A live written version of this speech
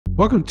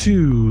Welcome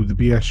to the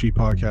BXG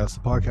Podcast, the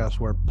podcast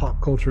where pop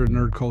culture and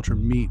nerd culture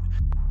meet.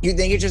 You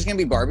think it's just going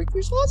to be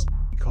barbecue sauce?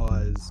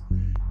 Because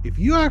if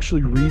you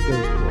actually read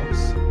those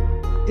books,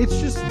 it's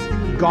just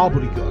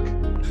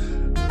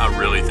gobbledygook. I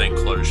really think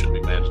clothes should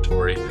be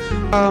mandatory.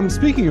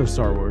 Speaking of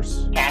Star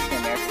Wars, Captain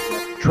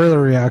America.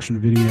 trailer reaction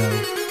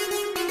video.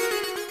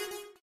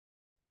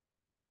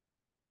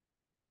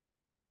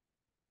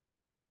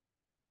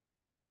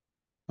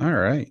 All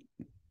right.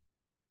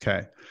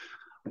 Okay.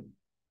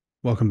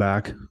 Welcome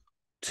back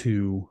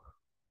to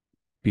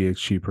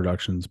BXG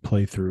Productions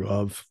playthrough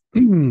of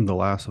The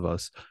Last of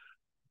Us,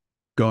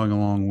 going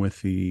along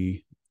with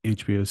the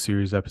HBO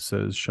series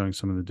episodes, showing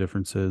some of the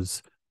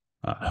differences.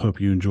 I hope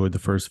you enjoyed the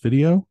first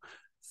video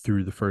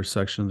through the first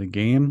section of the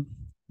game.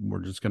 We're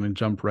just going to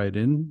jump right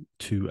in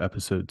to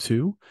episode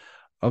 2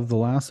 of The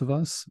Last of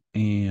Us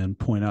and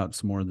point out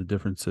some more of the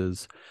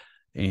differences.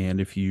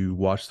 And if you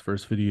watched the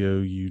first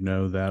video, you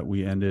know that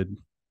we ended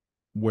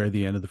where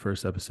the end of the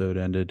first episode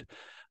ended.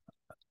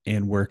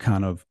 And we're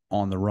kind of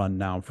on the run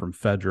now from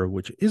Fedra,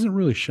 which isn't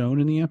really shown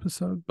in the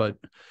episode, but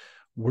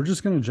we're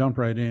just going to jump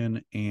right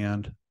in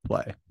and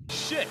play.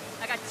 Shit!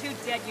 I got 2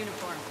 dead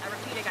uniforms. I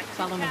repeat, I got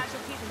 2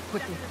 casualties and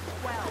quickly.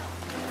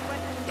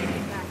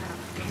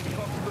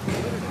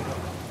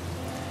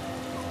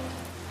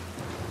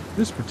 12.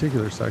 This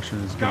particular section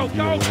is going to be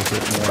a little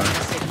bit more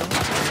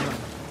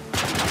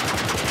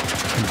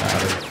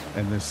combative,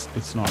 and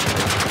it's not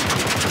really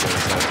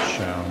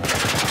shown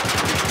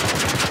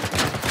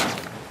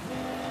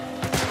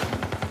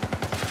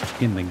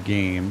in the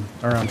game,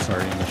 or I'm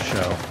sorry, in the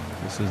show.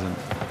 This isn't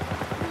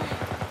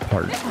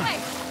part of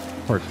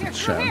the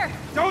show.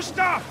 Don't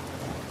stop!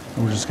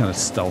 And we're just kind of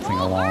stealthing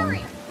along.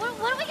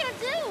 What are we gonna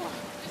do?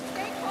 Just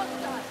stay close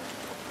to us.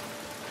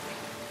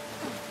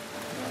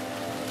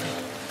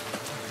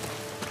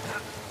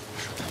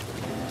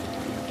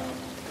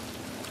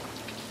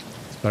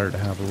 It's better to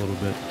have a little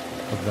bit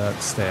of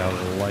that, stay out of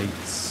the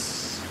lights.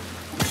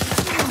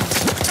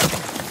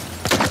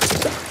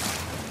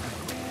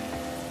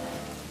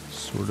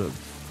 Sort of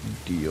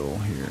deal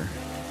here.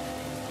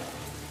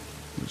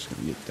 I'm just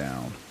gonna get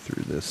down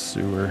through this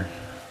sewer.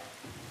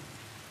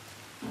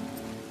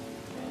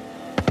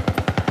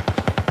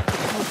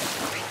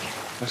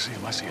 I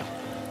see him.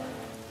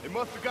 They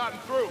must have gotten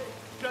through.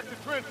 Check the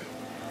trenches.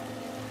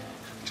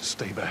 Just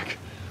stay back.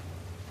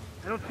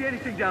 I don't see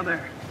anything down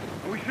there.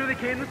 Are we sure they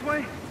came this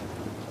way?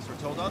 Unless we're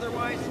told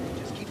otherwise,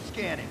 just keep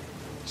scanning.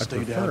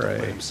 Stay down, don't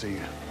let him see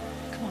you.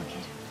 Come on,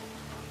 kid.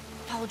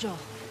 Follow Joel.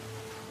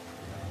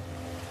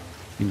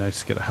 Be nice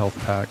to get a health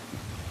pack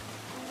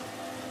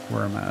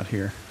where I'm at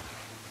here.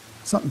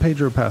 Something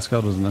Pedro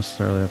Pascal doesn't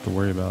necessarily have to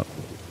worry about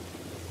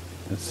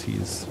as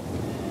he's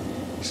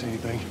You see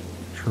anything?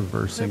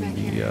 traversing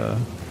the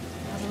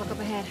How's it look up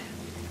ahead?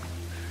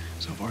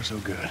 So far, so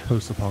good.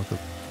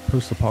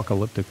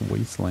 post-apocalyptic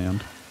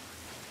wasteland.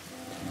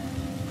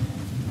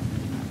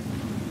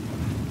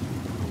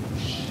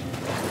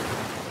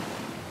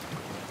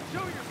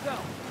 Show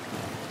yourself!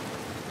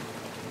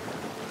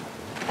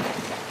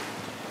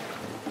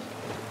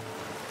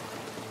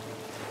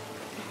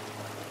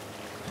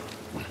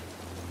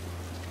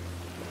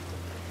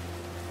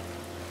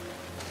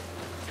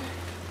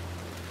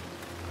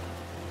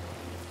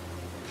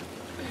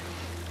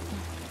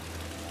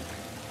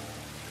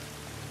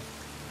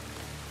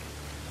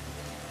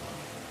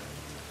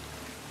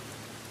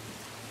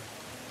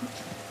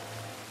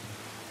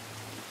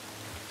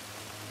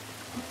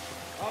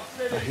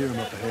 I hear him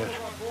up ahead. It's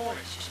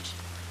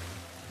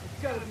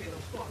gotta be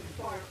those fucking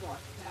Fireflies.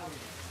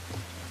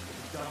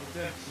 Double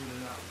deck soon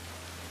enough.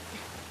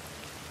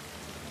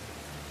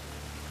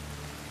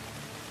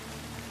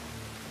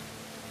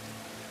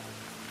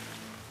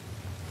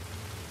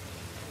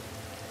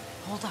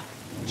 Hold up.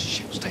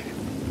 Shit, stay there.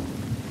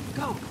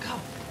 Go.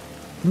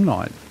 I'm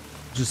not,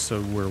 just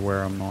so we're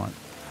aware, I'm not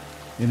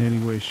in any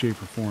way,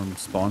 shape, or form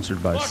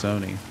sponsored by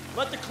Sony.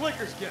 Let the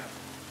clickers get 'em.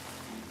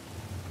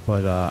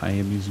 But I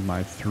am using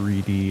my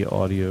 3D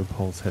audio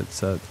Pulse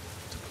headset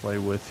to play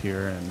with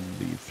here, and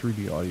the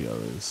 3D audio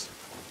is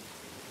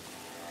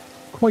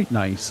quite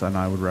nice, and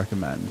I would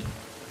recommend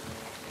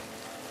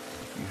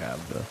if you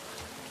have the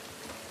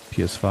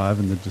PS5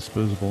 and the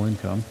disposable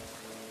income.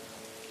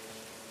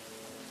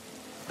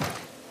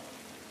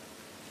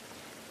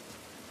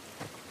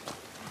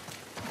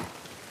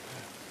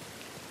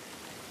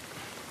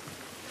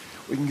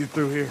 We can get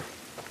through here.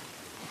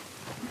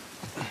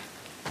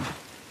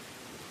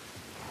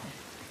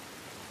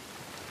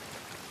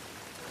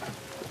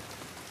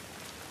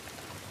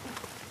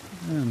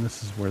 And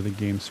this is where the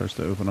game starts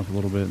to open up a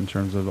little bit in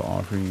terms of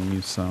offering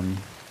you some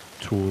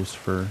tools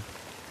for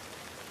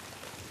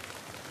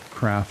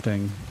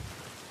crafting,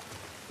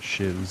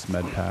 shivs,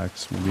 med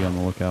packs. We'll be on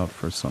the lookout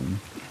for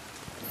some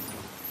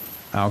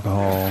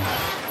alcohol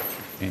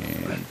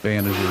and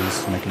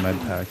bandages, making med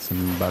packs,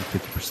 and about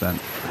 50%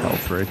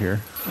 health right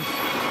here.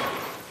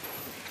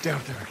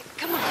 Down there.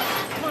 Come on,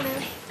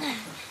 Ellie.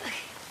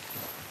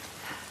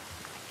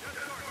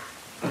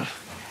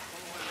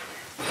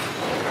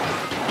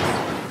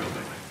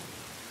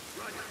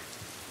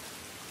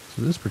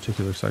 So this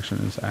particular section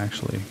is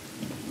actually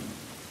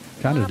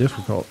kind of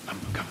difficult. I'm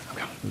coming.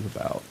 There's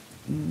about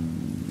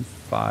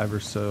 5 or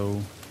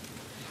so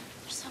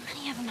There's so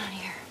many of them out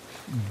here.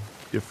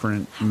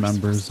 different How are we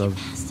members supposed of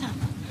to get past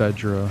them?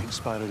 Fedra. Ain't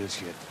spotted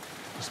this yet.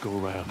 Let's go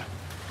around.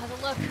 How's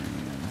it look?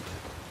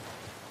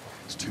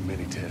 It's too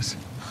many, Tess.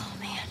 Oh,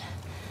 man.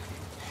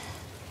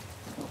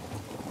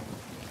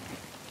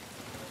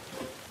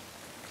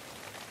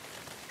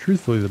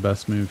 Truthfully, the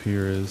best move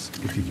here is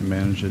if you can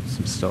manage it,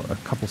 a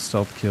couple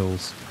stealth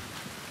kills,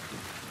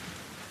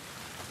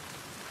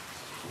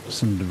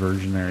 some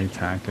diversionary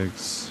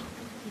tactics. See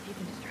if you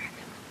can distract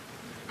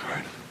them. All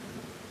right.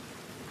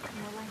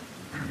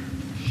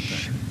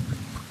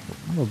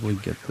 Probably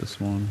get this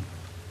one,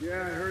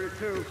 Yeah, I heard it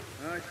too.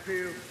 Nice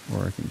feel.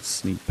 or I can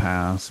sneak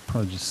past.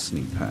 Probably just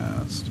sneak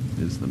past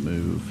is the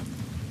move.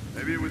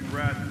 Maybe it was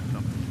rats or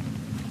something.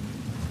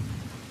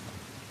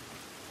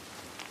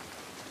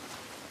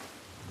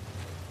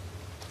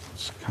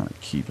 Just kind of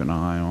keep an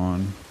eye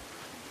on.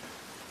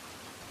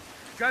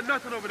 Got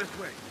nothing over this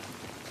way.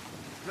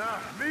 Nah,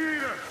 me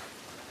either.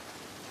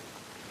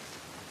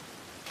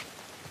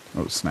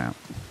 Oh snap!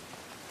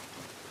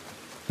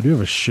 I do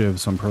have a shiv,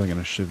 so I'm probably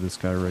gonna shiv this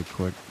guy right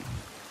quick.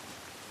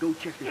 Go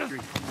check the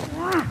street.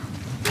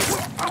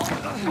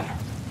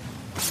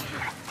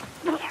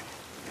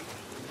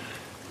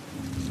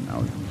 So now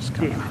we can just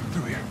kind of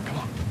Through here. Come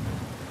on.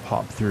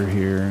 pop through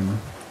here and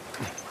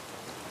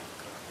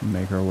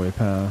make our way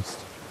past.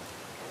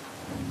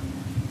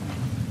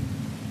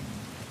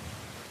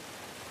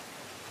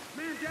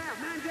 Man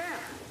down, man down.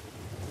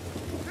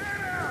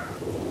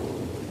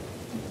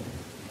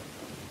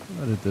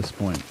 But at this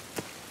point,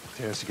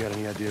 Tess, you got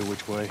any idea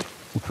which way?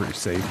 we're pretty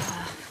safe.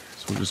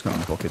 So we're just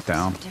gonna book it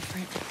down.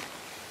 Different.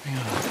 Hang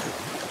on.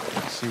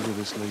 Let's see where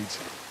this leads.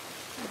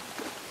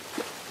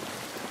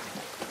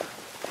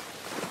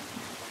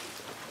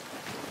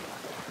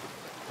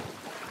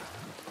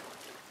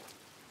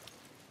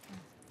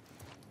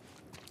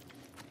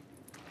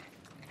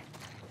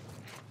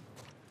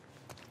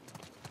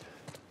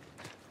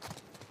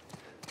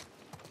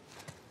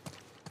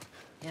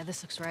 Yeah,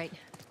 this looks right.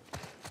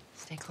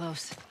 Stay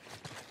close.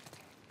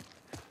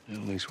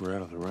 At least we're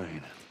out of the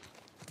rain.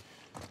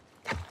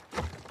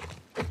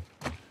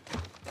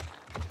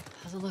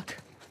 How's it look?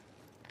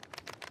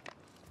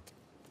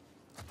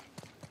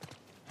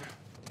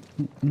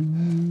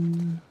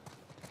 And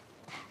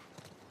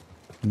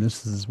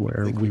this is I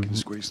where think we can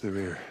squeeze through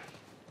here.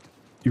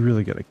 you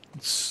really got to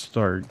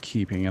start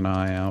keeping an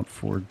eye out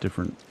for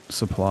different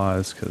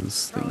supplies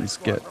because things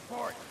get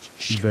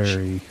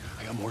very.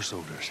 I got more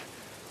soldiers.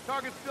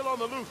 Target's still on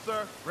the loose,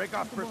 sir. Break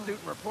off pursuit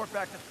and report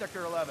back to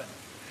Sector 11.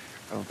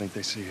 I don't think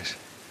they see us.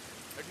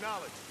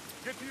 Acknowledge.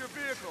 Get to your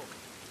vehicle.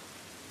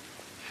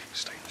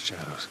 Stay in the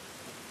shadows.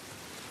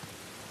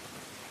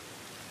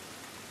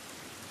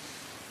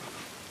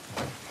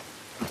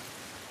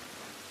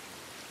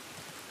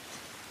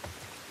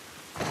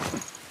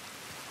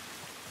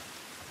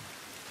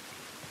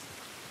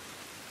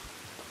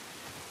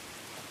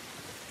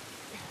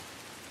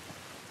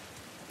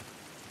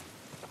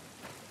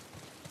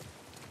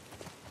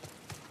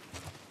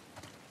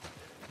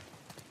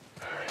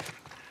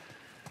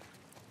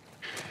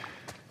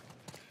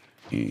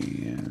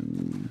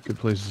 And good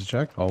places to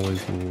check.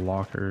 Always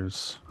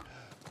lockers,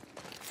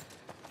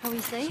 Are we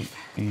safe?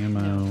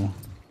 ammo,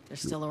 They're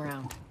still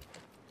around.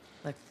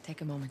 Look,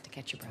 take a moment to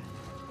catch your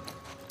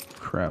breath.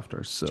 craft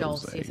ourselves. Joel,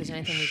 see if there's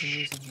anything we can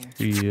use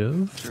in here.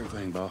 Shiv. Sure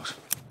thing, boss.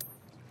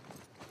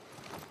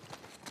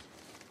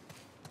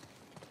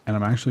 And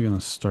I'm actually going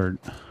to start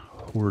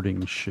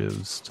hoarding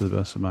shivs to the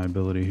best of my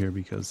ability here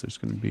because there's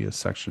going to be a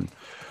section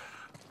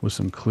with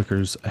some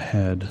clickers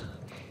ahead.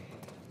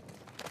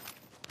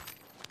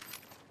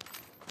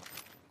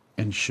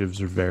 And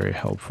shivs are very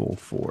helpful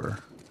for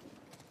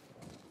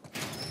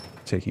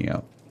taking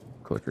out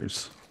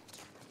clickers.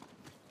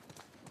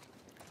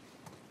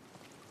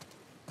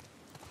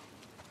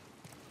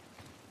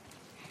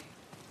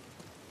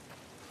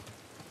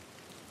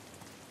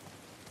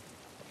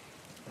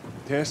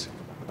 Tess,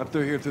 up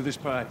through here through this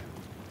pipe.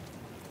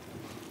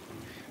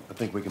 I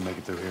think we can make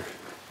it through here.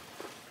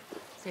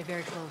 Stay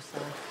very close,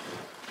 though.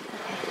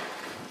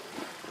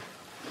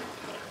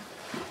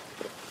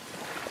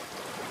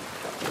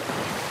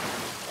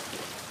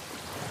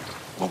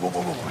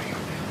 Whoa.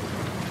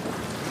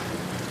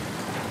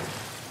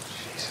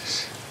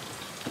 Jesus.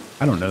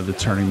 I don't know that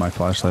turning my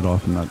flashlight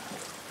off in that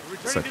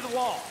Return to the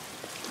wall.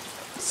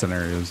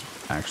 scenario is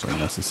actually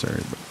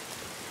necessary, but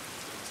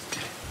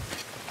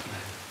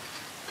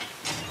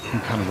from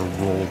kind of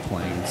a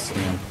role-playing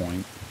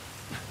standpoint.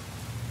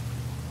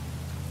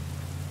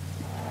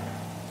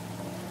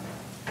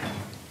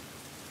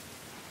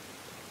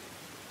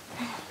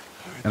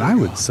 And I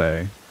would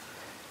say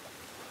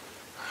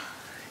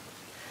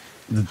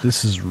that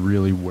this is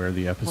really where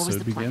the What was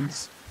episode the plan?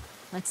 begins.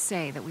 Let's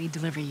say that we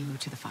deliver you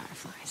to the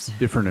Fireflies.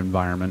 Different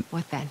environment,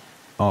 What then?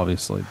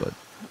 obviously, but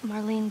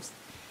Marlene,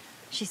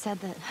 she said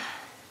that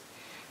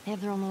they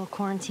have their own little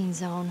quarantine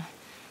zone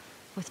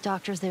with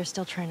doctors there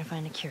still trying to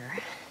find a cure.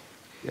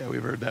 Yeah,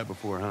 we've heard that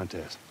before, huh,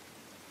 Tess?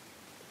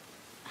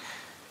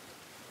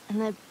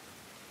 And the...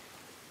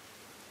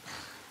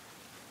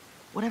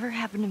 Whatever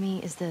happened to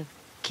me is the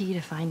key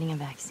to finding a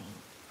vaccine.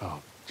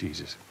 Oh,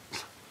 Jesus.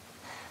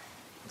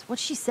 It's what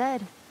she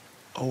said.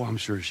 Oh, I'm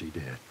sure she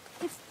did.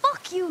 Hey,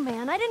 fuck you,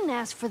 man. I didn't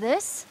ask for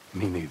this.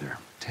 Me neither.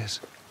 Tess,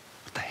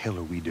 what the hell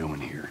are we doing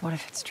here? What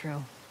if it's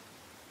true?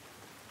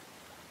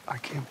 I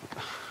can't...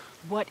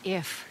 What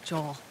if,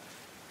 Joel?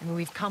 I mean,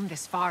 we've come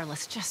this far.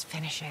 Let's just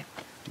finish it.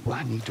 Do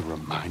I need to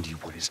remind you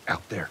what is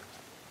out there?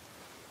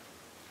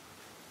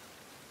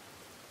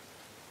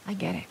 I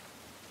get it.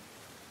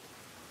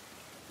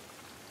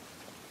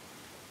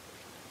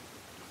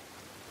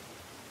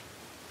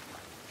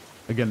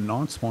 Again,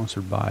 not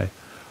sponsored by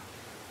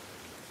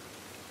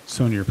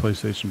Sony or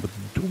PlayStation, but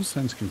the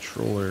DualSense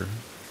controller and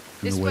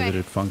This the way way. that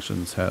it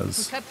functions We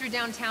has cut through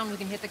downtown. We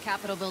can hit the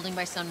Capitol building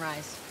by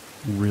sunrise.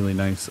 really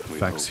nice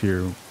effects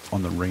here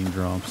on the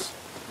raindrops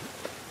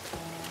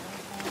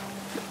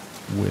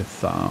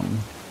with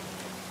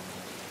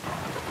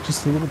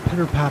just a little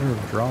pitter patter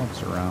of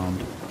drops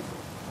around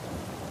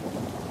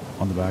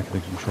on the back of the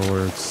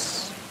controller.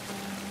 It's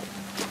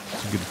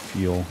a good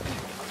feel.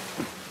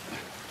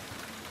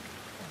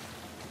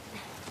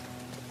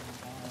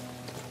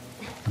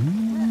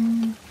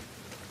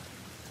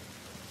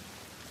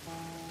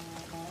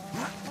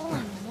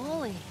 Holy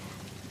moly.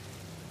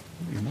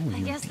 I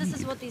guess this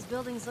is what these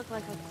buildings look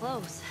like up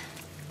close.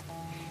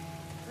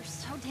 They're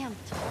so damn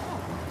tall.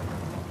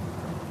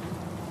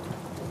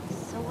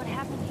 So what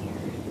happened here?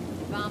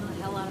 We bombed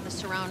the hell out of the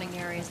surrounding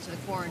areas to the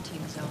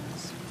quarantine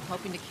zones,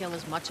 hoping to kill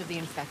as much of the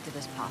infected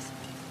as possible.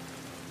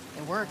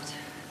 It worked.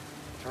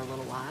 For a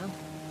little while.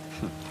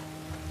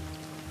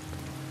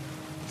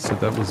 So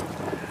that was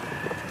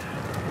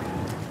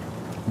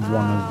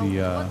one of the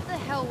What the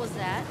hell was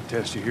that?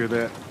 Tess, you hear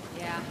that?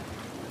 Yeah.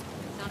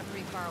 Sounded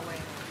pretty far away.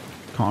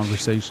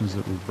 conversations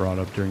that were brought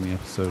up during the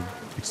episode,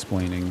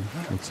 explaining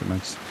with some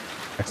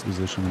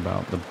exposition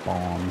about the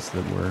bombs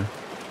that were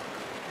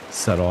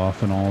set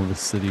off in all of the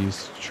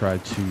cities to try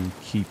to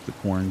keep the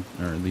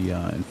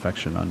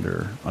infection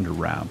under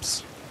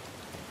wraps.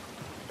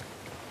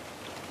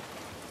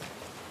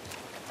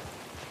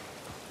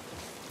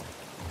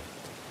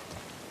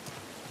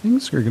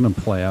 Things are going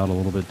to play out a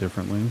little bit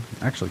differently,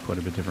 actually quite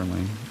a bit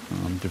differently.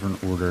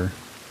 Different order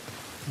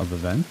of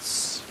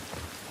events.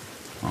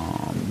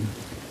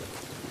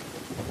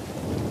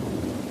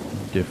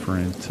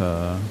 Different,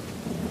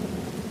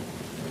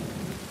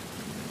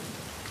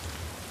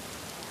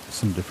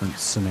 some different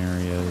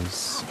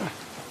scenarios.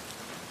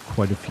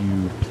 Quite a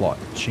few plot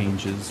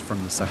changes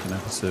from the second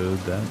episode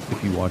that,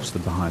 if you watch the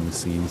behind the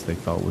scenes, they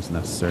felt was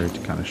necessary to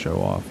kind of show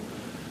off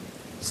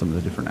some of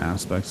the different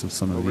aspects of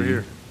some of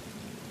the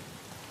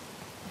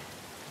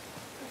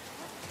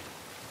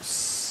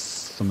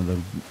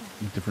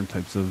different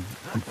types of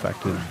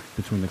infected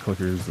between the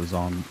clickers,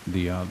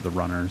 the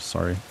runners.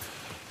 Sorry.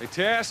 Hey,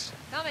 Tess.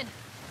 Coming.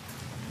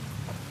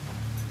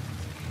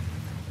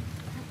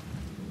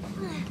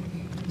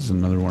 This is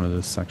another one of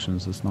those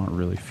sections that's not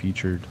really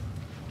featured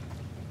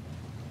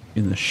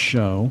in the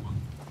show.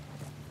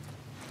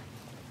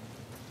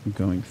 I'm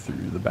going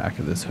through the back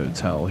of this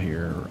hotel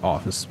here, or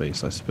office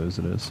space, I suppose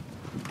it is.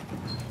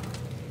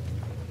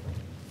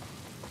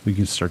 We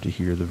can start to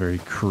hear the very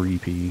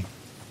creepy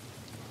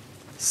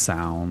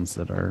sounds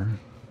that are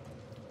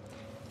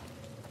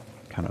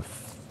kind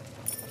of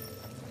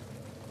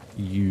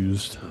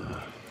used.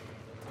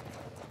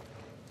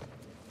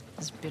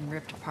 It's been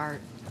ripped apart.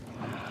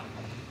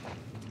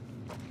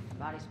 The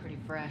body's pretty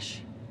fresh.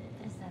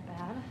 Is that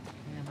bad?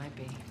 Yeah, it might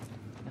be.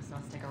 Let's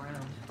not stick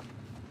around.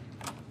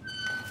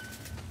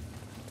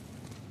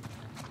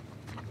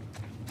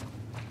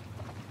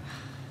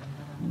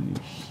 You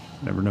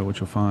never know what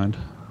you'll find.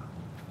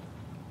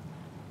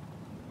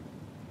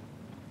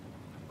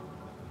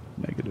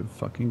 Negative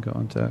fucking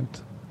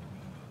contact.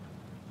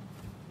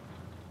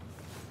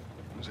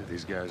 Looks like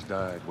these guys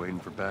died waiting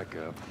for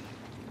backup.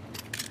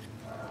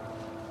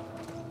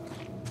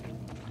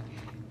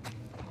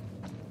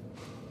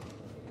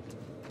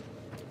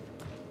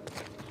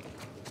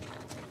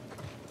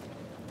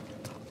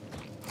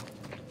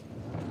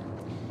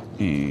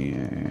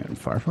 And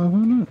Firefly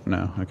found it?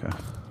 No, okay.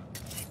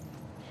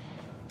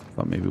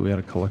 Thought maybe we had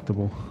a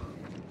collectible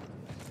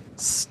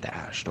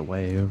stashed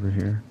away over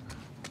here.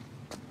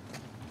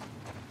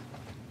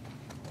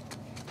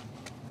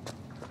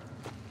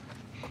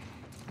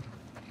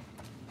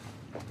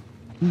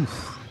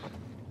 Oof.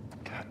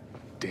 God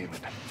damn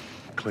it.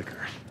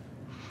 Clicker.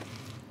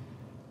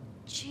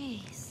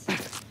 Jeez.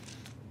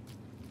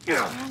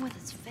 Yeah. What's wrong with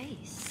his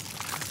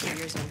face? 2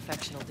 years of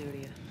infection will do to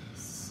you.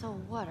 So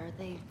what, are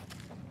they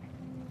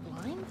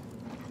blind?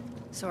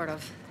 Sort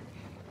of.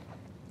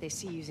 They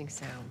see using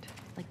sound.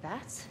 Like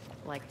bats?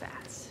 Like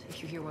bats.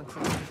 If you hear one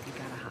close enough, you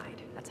gotta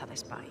hide. That's how they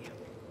spot you.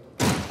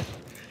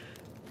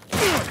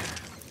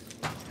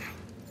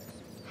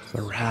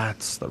 The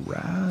rats, the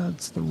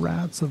rats, the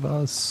rats of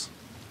us.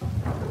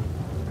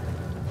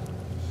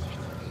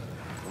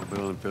 The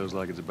building feels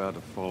like it's about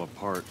to fall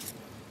apart.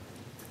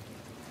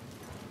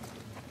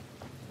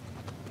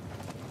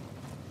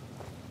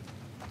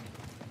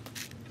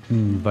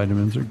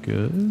 Vitamins are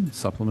good.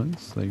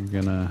 Supplements. They're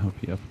going to help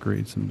you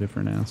upgrade some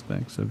different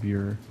aspects of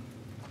your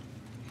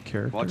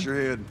character. Watch your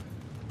head.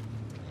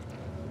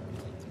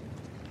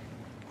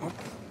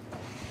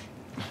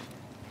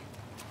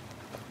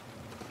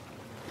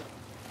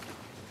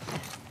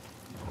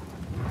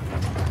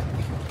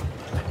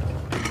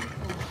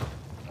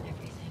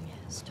 Everything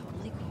is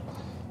totally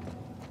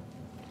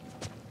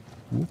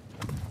cool. Ooh.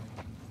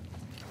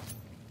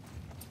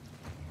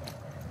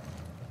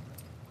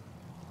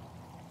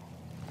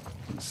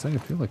 I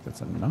feel like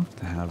that's enough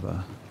to have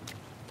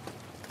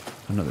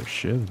another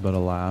shiv, but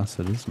alas,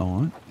 it is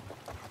not.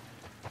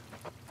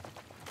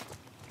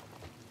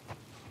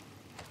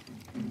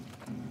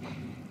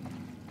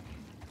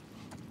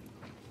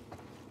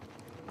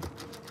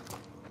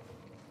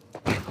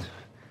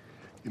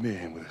 Give me a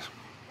hand with this.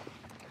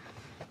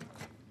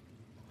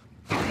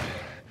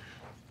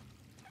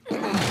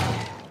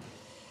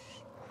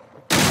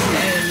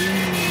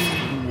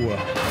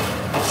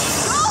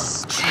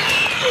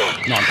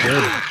 Not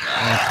good.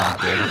 That's not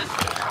good.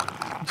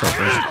 What's our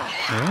first?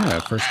 Yeah,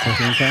 first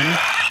cooking encounter.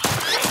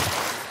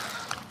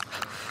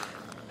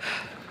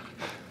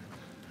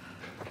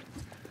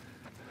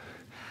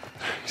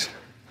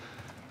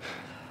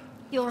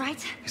 You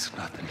alright? It's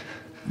nothing.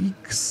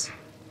 Eeks.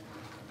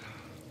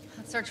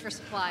 Let's search for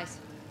supplies.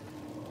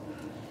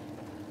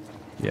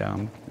 Yeah,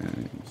 I'm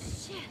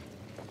Shit.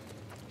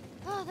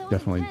 Oh, that was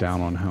definitely intense.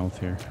 down on health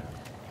here.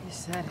 You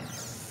said it.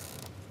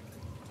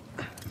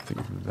 I think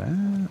of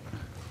that.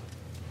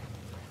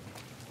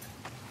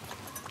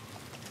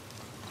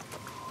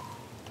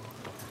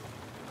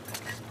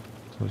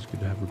 It's always good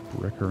to have a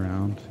brick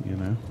around, you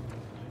know.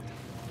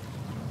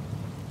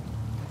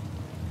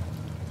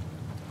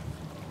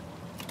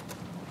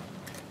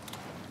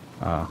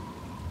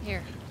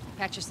 Here,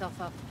 patch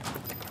yourself up.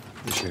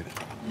 Appreciate it.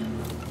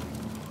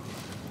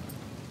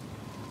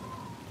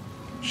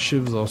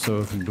 Shivs also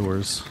open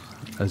doors,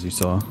 as you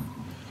saw.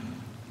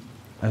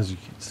 As you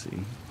can see.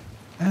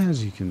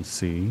 As you can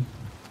see.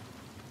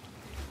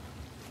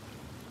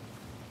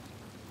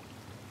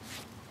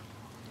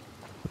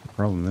 But the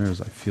problem there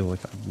is I feel like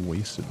I've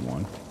wasted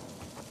one.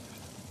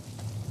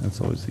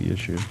 That's always the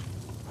issue.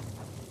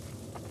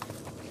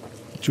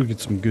 But you'll get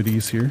some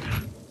goodies here.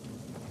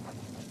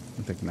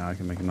 I think now I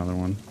can make another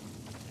one.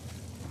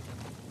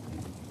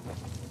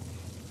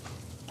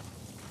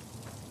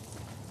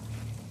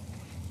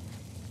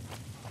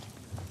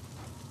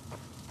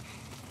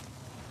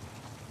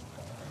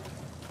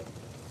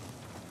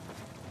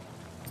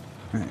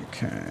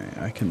 Okay,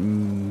 I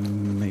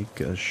can make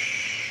a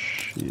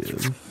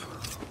shiv.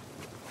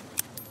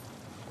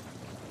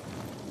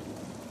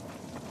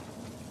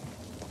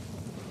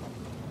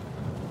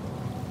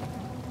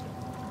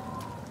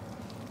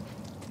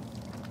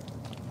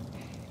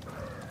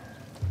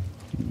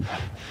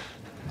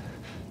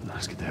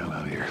 Let's get the hell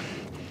out of here.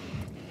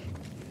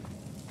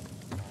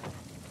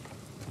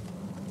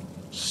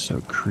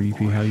 So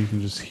creepy how you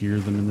can just hear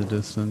them in the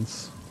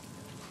distance.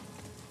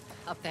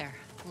 Up there.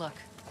 Look.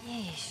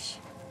 Yeesh.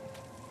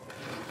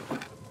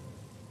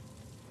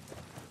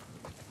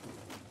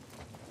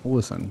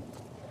 Listen.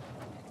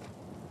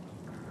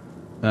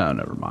 Oh,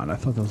 never mind. I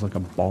thought that was like a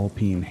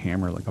ball-peen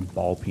hammer. Like a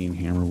ball-peen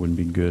hammer wouldn't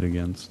be good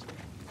against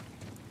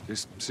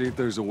Just see if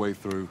there's a way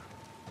through.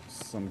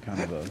 some kind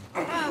of a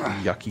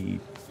yucky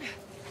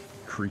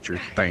creature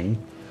thing.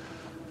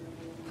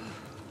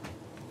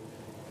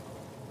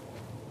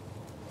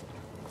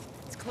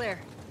 It's clear.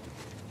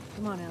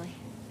 Come on, Ellie.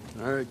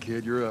 All right,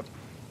 kid, you're up.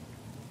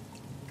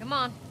 Come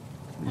on.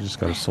 You just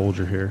got a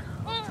soldier here.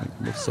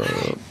 Like, what's up?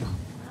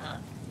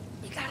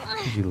 You got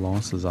it. He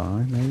lost his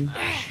eye, maybe?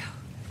 Okay.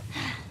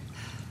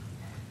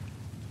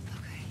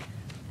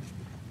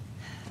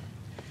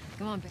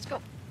 Come on, bitch,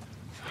 go.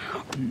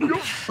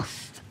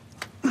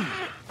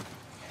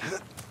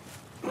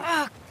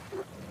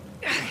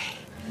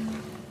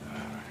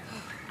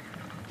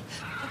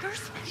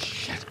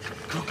 Shit.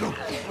 Go, go.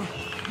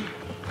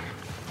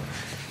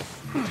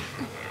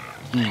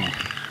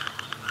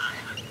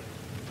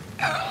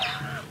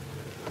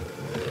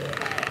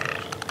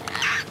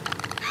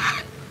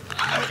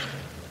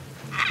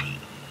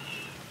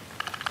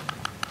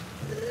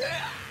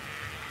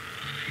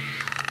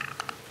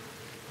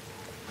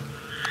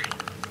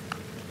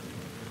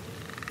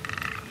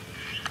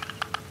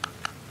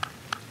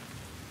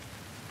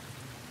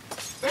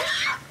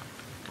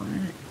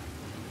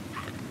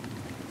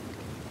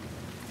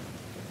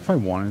 If I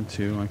wanted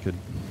to, I could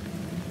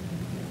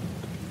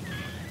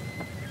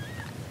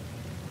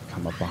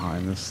come up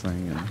behind this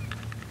thing and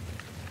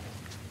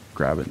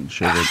grab it and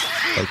shove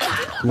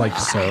it like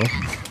so.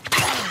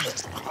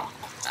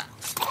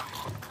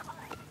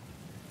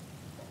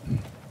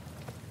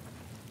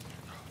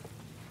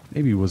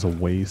 Maybe it was a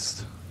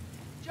waste,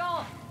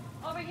 Joel,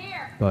 over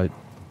here. but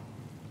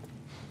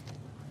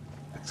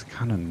it's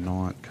kind of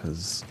not,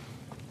 because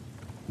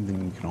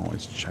then you can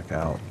always check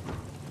out,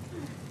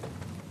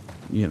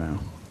 you know,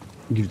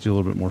 it gives you a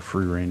little bit more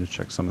free reign to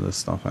check some of this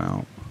stuff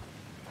out.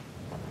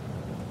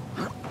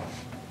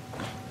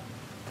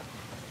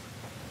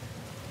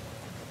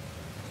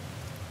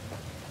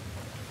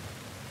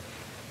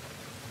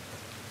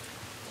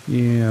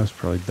 Yeah, that's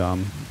probably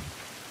dumb.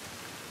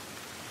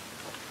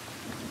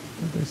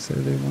 What did they say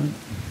they went?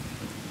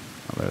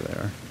 Oh, there they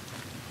are.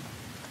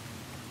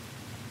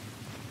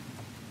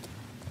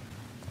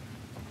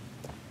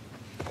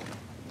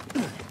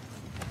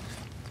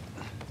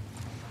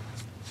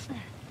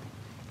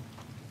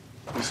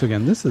 So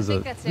again, this is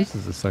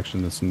a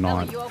section that's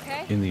not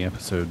in the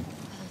episode. Other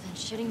than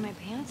shitting my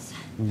pants?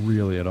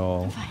 Really at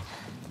all. Fine.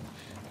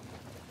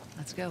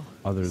 Let's go.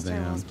 Other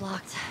Stairwell's than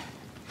blocked.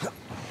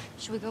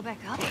 Should we go back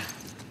up?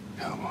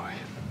 Oh boy.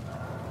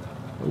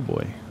 oh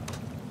boy.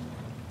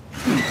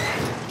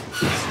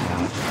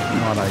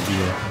 Not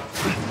ideal.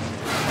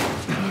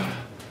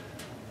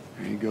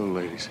 There you go,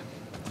 ladies.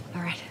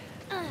 All right.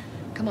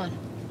 Come on.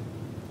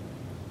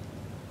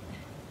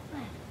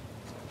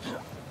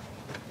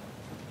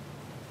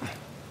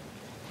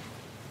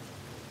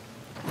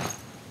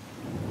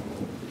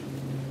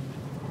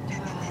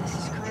 This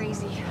is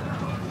crazy.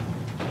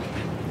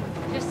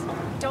 Just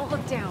don't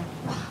look down.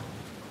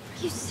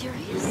 Are you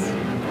serious?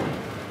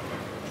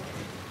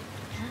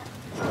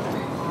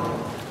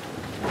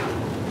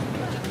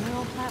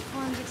 Terminal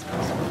platforms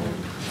exposed.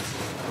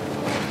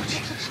 What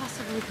could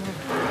possibly go wrong?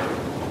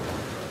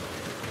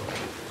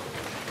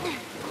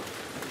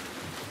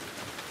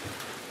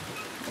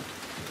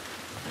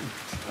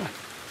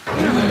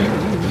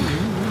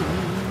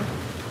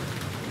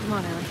 Come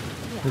on, Ellie.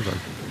 Yeah. There's a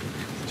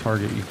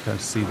target. You can kind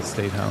of see the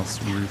State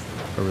House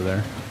roof over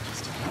there.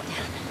 Just a head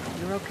down.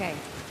 You're okay.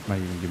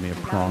 Might even give me a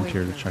prompt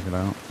here to check it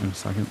out in a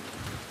second.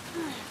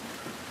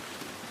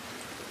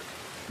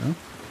 No?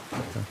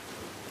 Okay.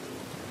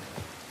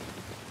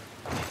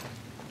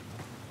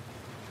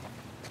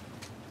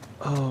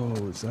 Oh,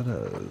 is that I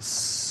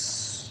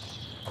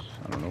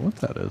don't know what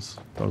that is.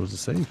 Thought it was a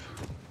safe.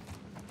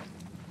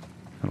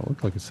 Kind of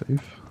looked like a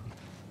safe.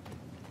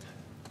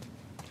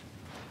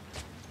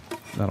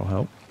 That'll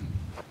help.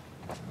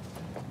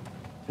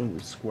 We'll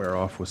square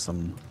off with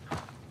some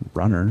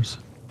runners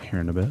here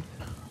in a bit.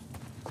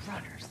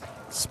 Runners.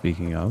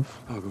 Speaking of,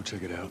 I'll go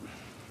check it out.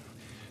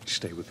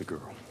 Stay with the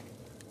girl.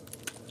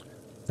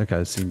 that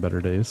guy's seen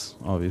better days,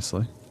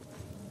 obviously.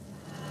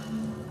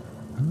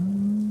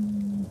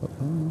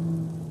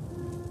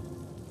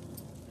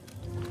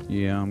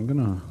 Yeah, I'm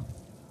gonna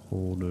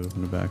hold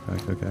open the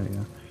backpack. Okay,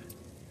 yeah.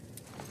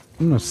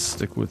 I'm gonna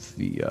stick with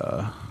the,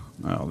 oh,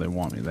 they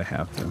want me. They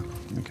have to.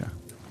 Okay.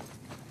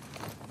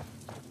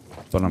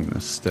 But I'm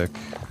gonna stick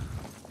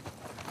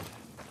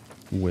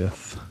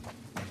with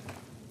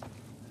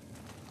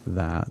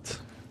that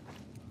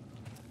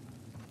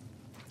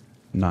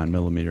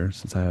 9mm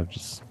since I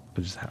just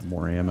have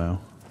more ammo.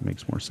 It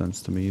makes more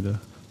sense to me to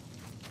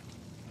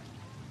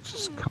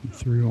just come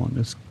through on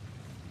this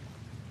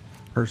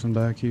person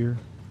back here.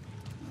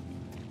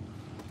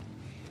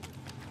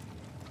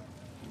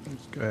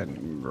 Let's go ahead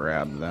and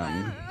grab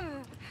them.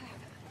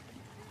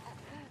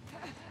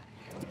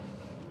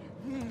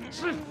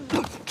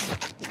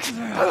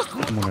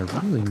 And what I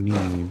really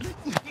need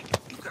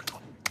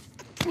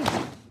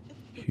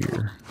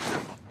here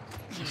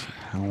is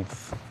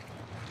health.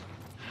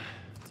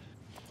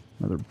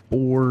 Another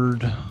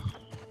board.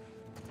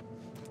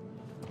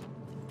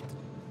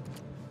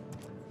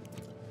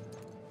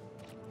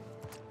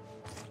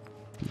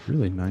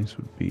 Really nice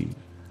would be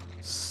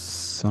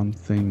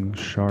something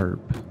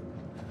sharp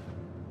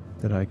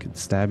that I could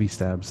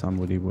stab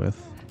somebody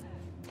with.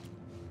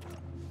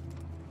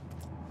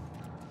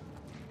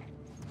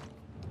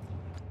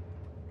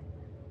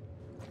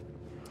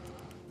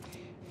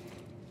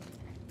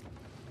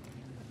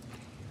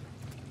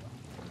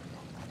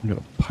 I've got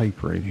a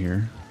pipe right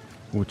here,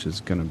 which is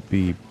going to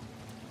be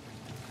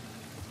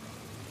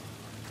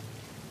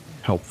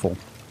helpful.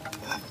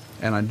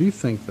 And I do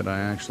think that I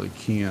actually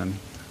can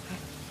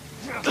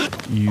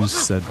use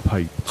said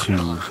pipe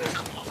to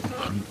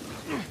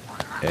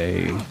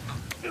a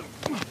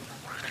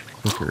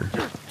clicker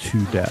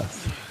to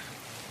death.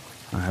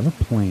 I have a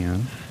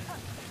plan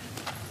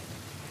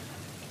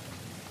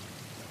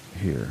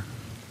here.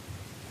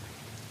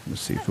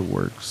 Let's see if it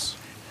works.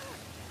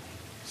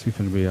 See if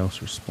anybody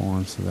else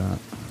responds to that.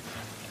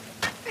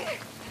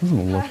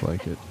 Doesn't look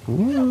like it.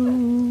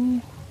 Whoa.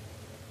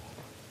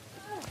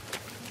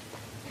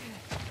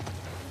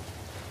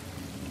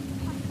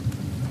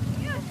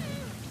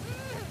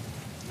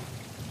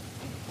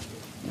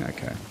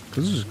 Okay,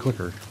 because this is a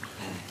clicker.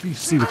 You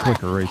see the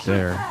clicker right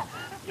there.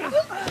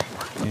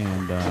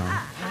 And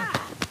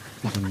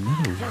there's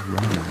another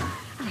runner,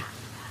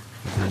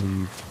 I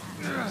believe,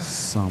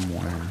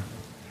 somewhere.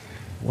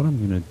 What I'm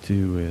going to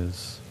do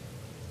is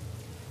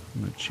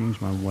I'm going to change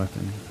my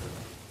weapon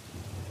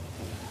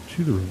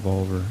to the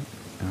revolver,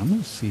 and I'm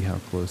going to see how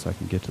close I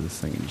can get to this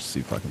thing and just see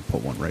if I can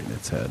put one right in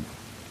its head.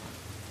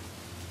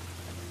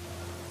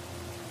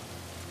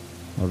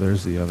 Oh,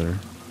 there's the other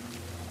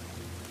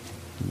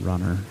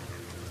runner.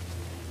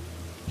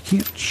 You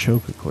can't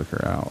choke a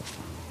clicker out,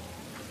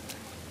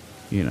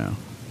 you know,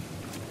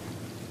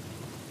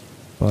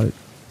 but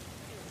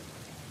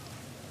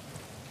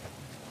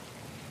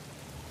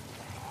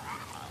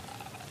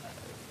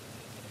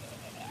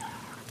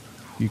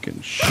you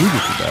can shoot it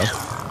to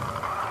death.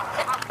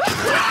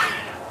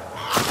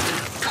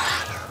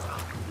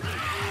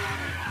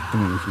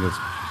 assuming we can just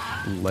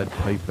lead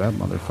pipe that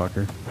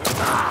motherfucker.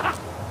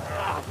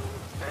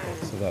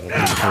 So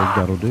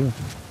that'll do.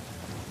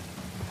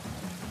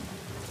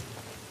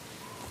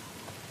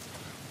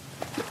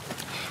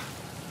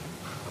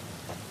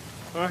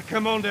 All right,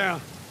 come on down.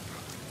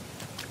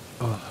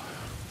 I'm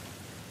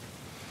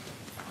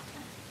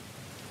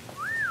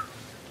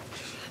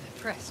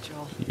impressed,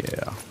 Joel.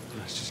 Yeah.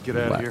 Let's just get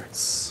out of here.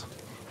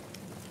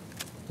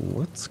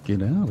 Let's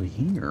get out of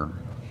here.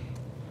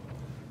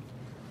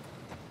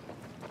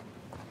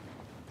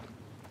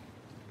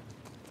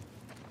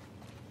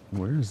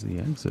 Where's the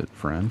exit,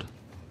 friend?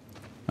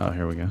 Oh,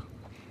 here we go.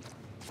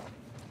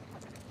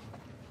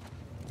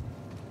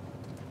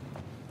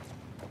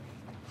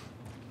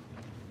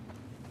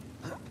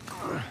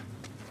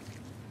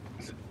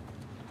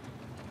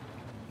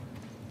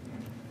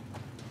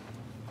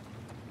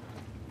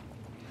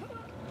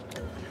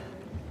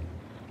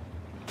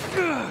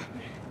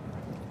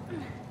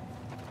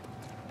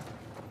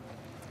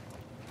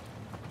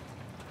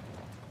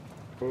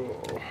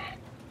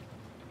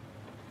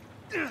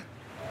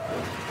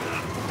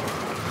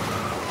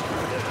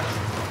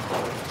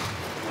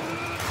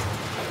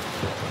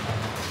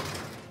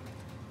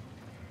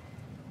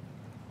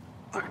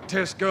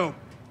 Tess, go.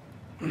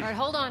 All right,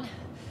 hold on.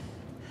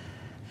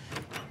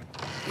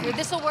 Here,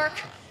 this'll work.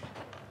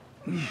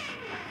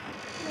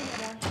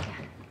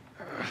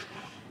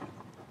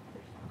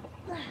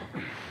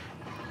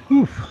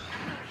 Oof.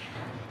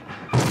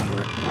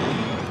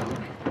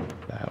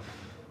 That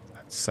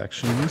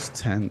section is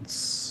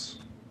tense.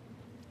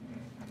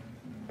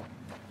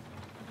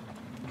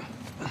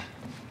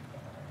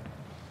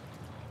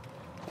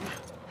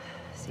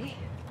 See?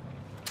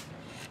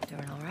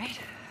 Doing all right?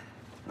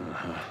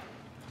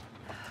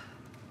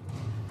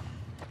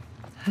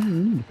 I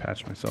don't need to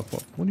patch myself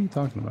up. What are you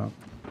talking about?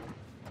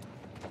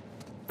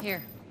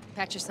 Here,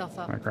 patch yourself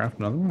up. Can I craft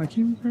another one? I can't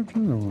even craft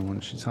another one when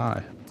she's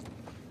high.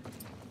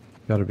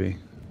 Gotta be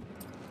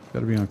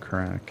on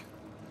crack.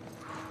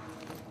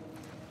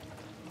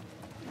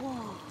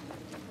 Whoa.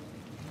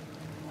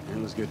 Here,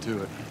 let's get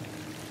to it.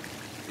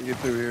 Get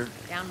through here.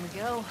 Down we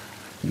go.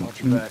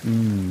 Watch your back.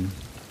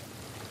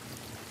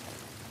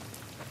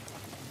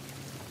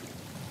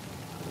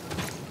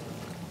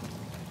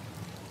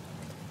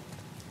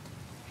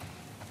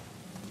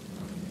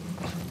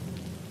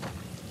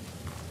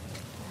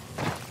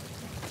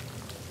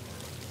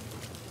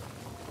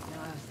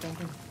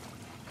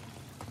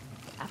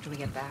 After we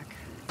get back,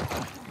 we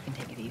can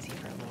take it easy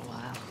for a little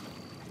while.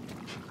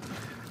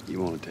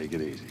 You want to take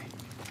it easy.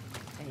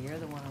 Hey, you're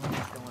the one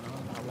always going on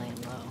about laying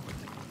low.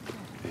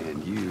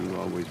 And you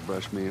always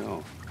brush me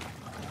off.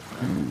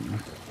 I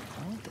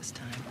won't this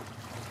time.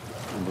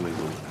 I believe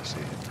it when I say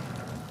it.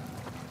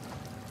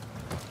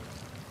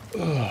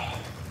 Ugh.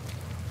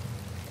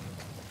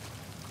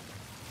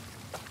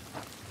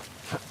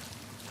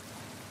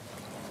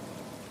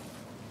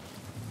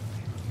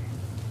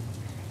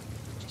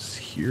 Just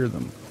hear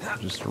them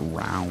just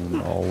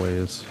around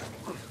always.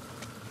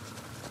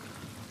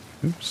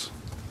 Oops.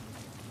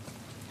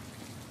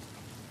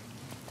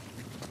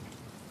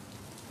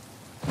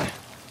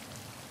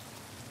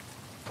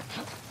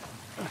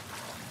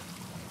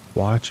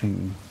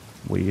 Watching,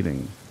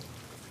 waiting,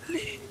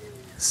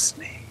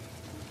 listening.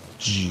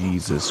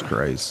 Jesus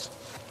Christ.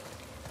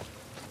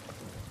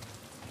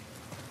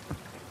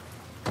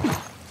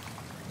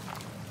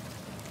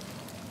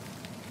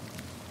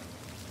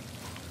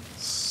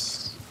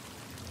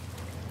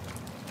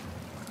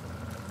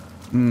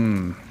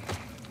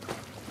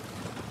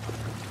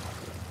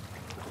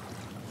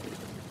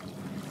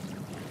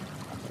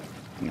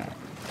 No.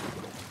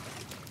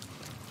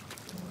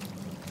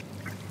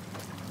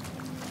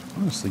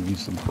 Honestly,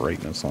 use the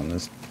brightness on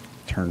this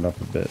turned up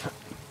a bit.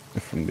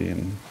 If I'm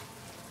being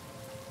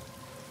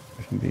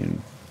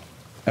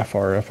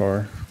FR.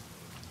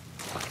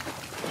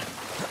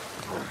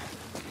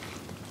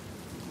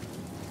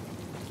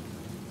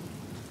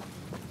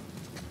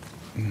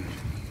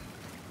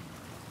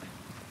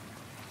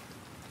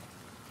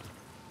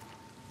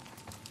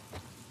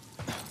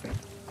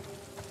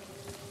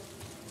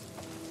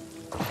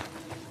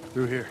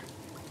 Through here.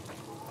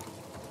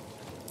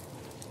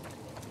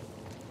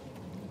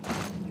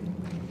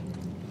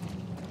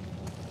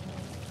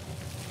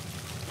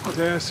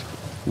 Tess,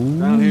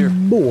 down here.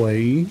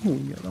 Boy, we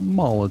got a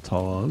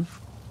Molotov.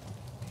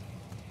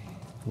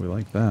 We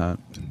like that.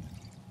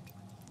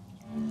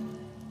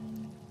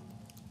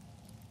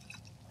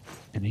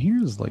 And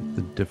here's like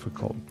the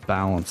difficult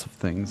balance of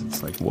things.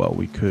 It's like, well,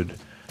 we could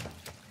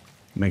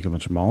make a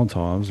bunch of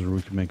Molotovs or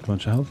we could make a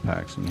bunch of health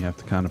packs, and you have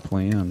to kind of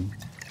plan,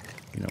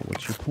 you know,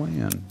 what's your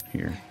plan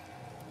here?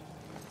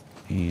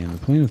 And the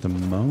plan at the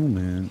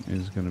moment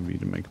is going to be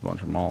to make a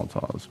bunch of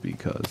Molotovs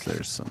because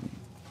there's some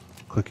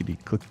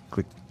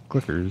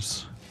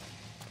clickers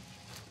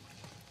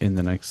in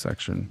the next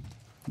section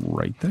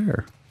right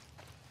there,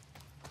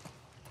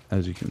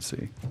 as you can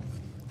see.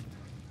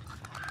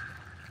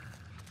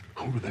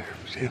 Over there,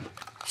 see him?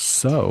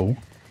 So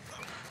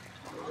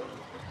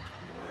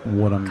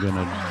what I'm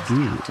gonna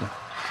do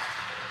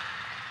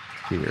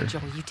here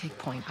Joel, you take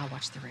point. I'll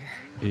watch the rear.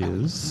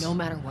 is No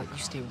matter what, you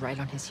stay right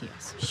on his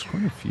heels. there's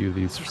quite a few of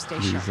these Stay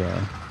sharp.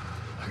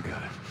 I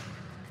got it.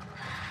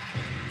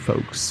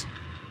 folks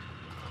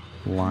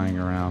lying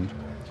around.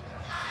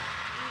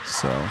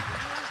 So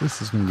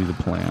this is going to be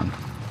the plan.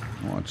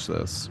 Watch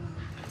this.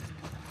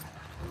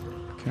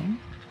 Okay.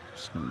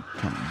 Just going to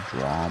kind of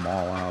draw them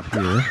all out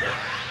here.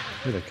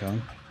 Here they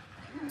come.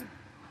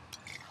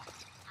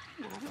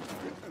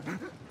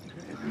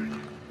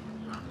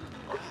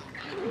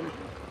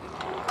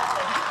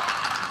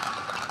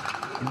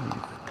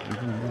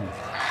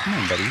 Come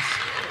on, buddies.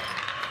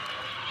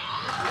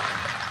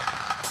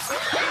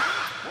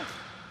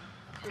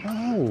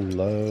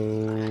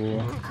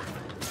 Hello.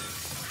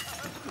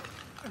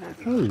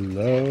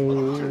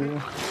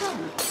 Hello.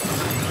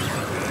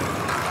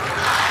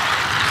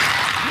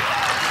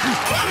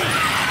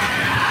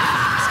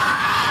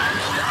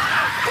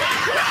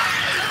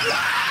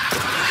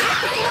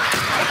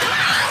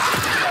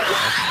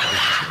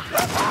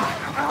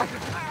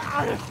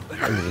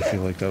 I really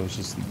feel like that was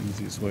just the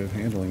easiest way of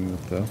handling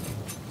it, though.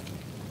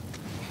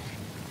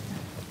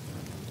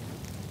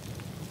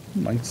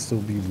 Might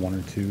still be one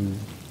or two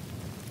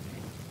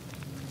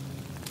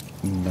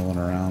milling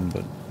around,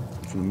 but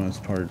for the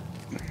most part,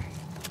 I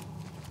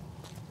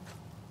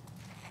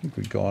think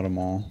we got them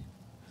all.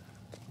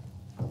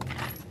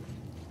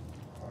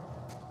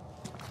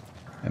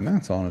 And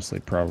that's honestly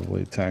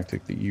probably a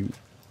tactic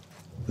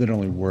that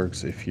only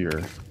works if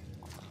you're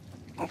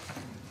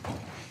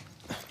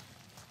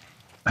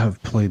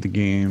have played the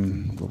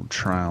game, a little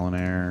trial and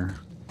error,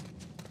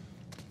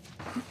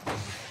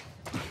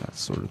 that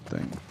sort of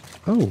thing.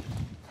 Oh, what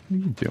are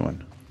you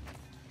doing?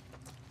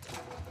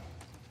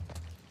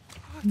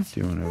 What are you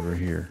doing over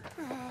here?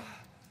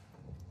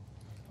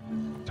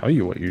 Tell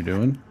you what you're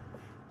doing.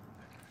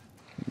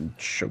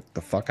 Choke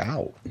the fuck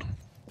out.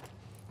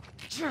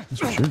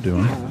 That's what you're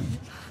doing.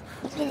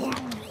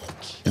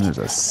 And there's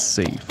a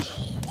safe.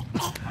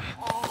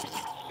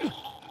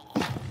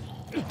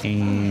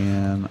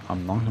 And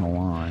I'm not gonna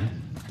lie.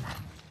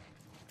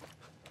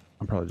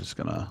 I'm probably just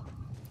gonna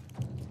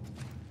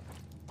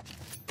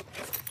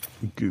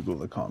Google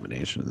the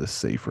combination of this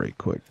safe right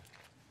quick.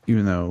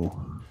 Even though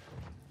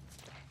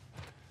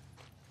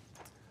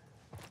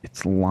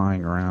it's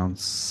lying around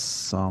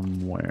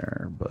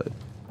somewhere, but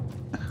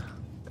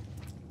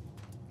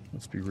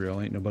let's be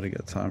real, ain't nobody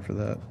got time for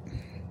that.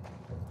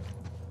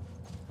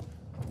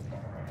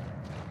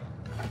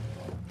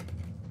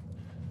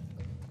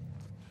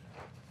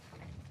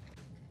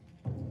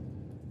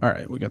 All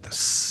right, we got the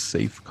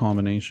safe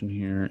combination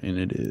here, and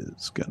it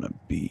is gonna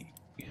be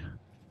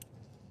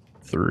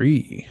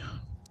 3.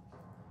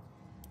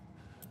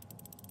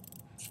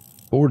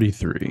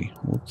 43.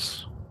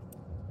 Whoops.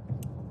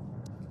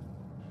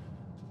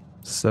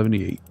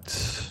 78.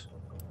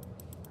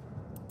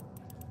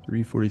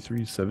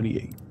 343,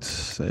 78.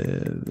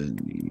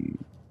 70.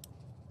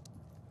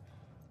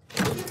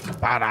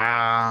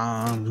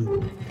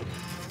 Ba-dam!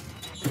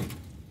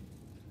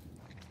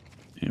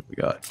 And we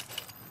got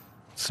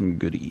some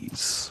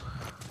goodies.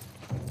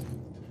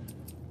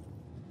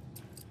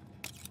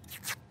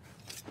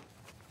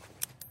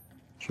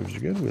 Shivs are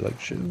good. We like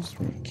shivs.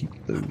 We keep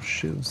those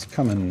shivs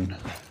coming.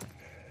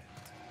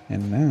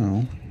 And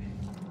now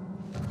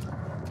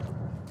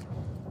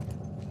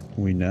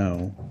we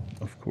know,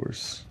 of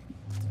course,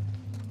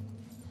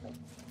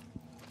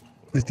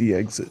 that the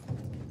exit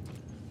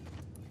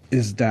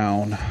is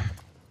down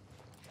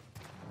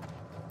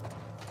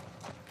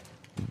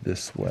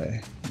this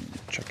way.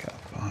 Check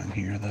out behind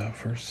here though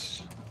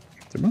first.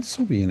 There must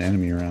still be an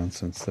enemy around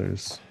since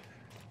those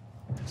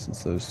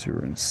two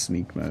are in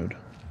sneak mode.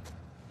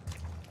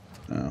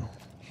 Oh.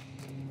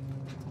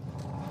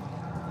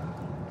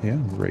 Yeah,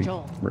 right,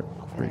 Joel,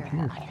 right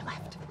here. On your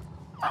left.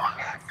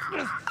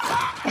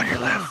 On your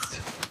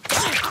left.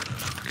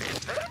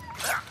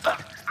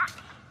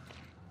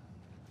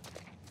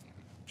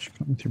 You should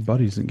come with your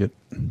buddies and get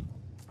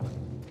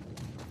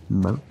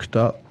murked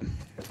up.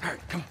 All right,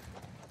 come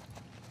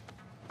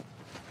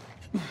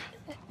on.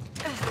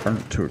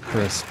 Burnt to a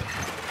crisp.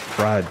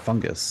 Fried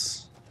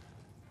fungus.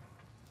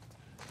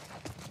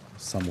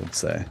 Some would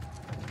say.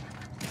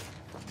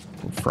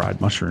 Or fried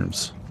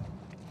mushrooms.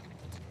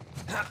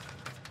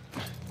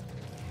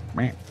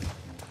 Man.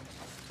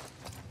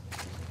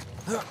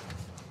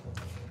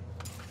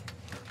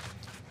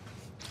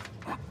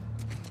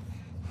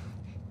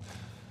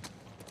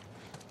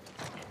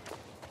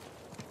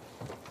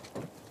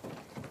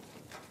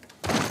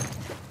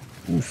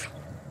 Oof.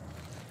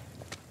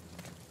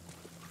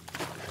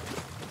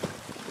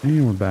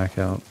 And we're back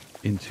out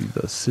into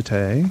the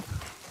city.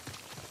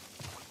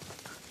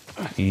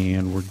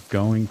 And we're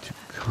going to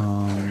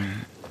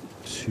come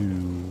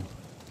to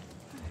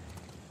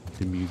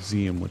the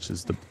museum, which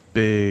is the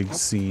big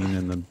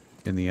scene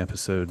in the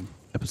episode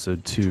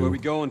 2. Where we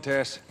going,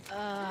 Tess?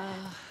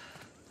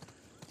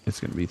 It's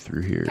going to be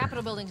through here.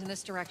 Capitol building's in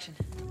this direction.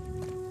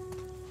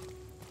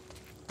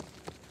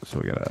 So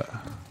we gotta.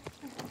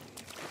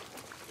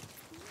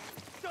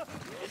 How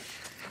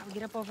do we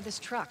get up over this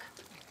truck?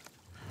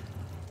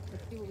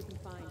 Let's see what we can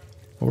find.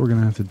 But we're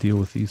gonna have to deal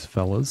with these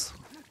fellas.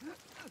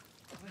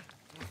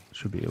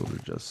 Should be able to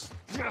just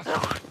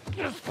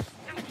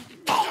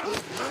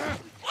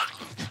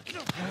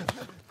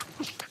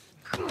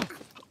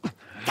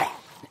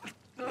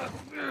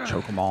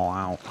choke them all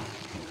out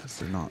because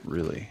they're not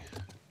really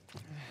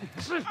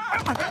just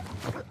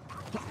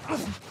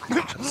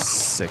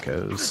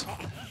sickos.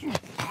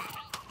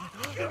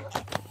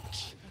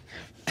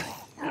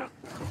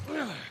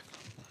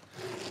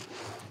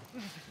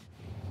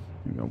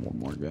 We got one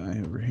more guy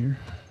over here.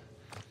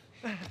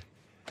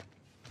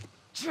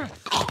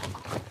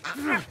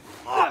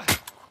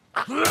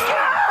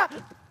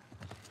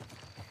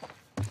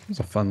 It's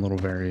a fun little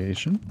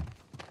variation.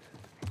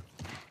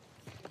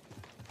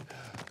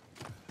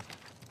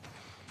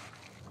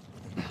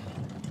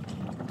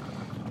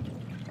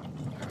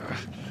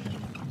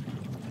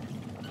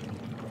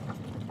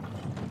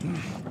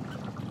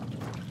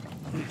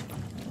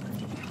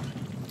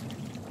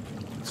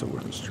 So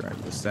we'll just drag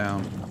this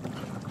down.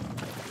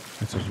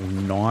 This is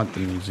not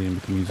the museum,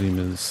 but the museum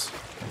is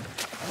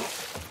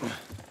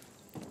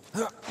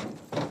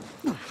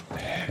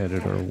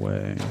headed our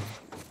way.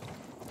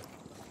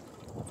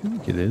 I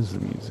think it is the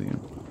museum.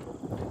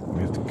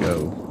 We have to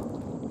go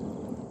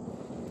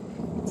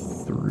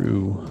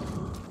through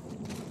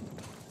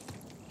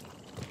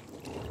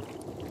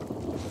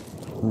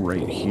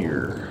right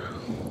here.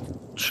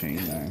 Chain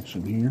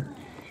action here.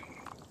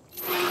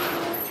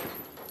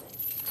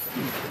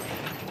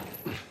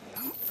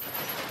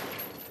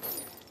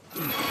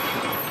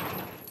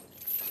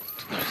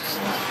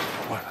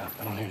 What?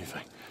 I don't hear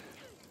anything.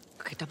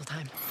 Okay, double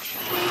time.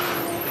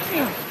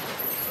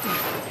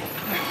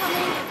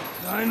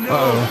 I know.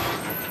 Uh-oh.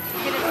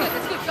 Get into it.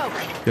 Let's get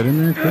going. Get in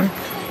there, quick.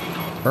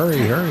 Hurry,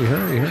 hurry,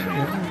 hurry, hurry,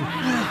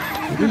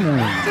 hurry. Get in there.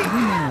 Get in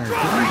there.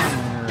 Get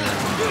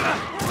in there.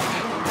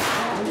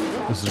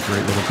 This is a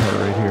great little part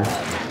right here.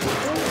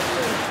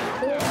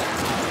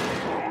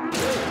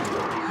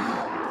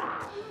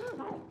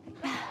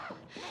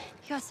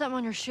 You got something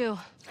on your shoe.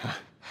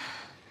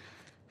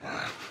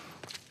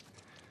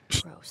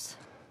 Gross.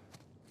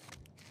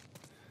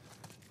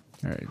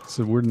 All right,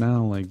 so we're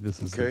now like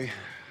this is Okay,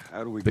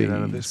 how do we get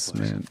out of this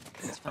place? basement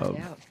Let's find of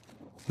out.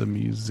 the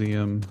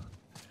museum.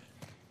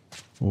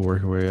 We'll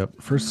work our way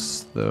up.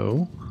 First,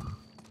 though,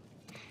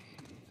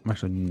 I'm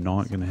actually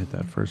not going to hit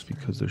that first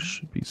because there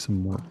should be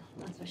some more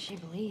That's what she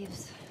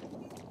believes.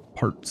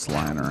 parts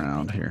lying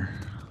around here.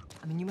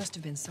 I mean, you must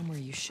have been somewhere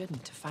you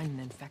shouldn't to find an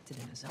infected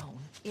in a zone.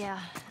 Yeah.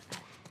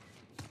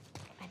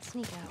 I'd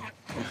sneak out.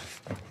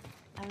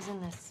 I was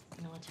in this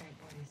military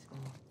boarding school.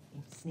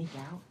 You'd sneak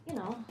out, you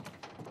know,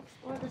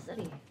 explore the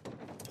city.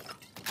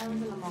 I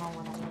was in the mall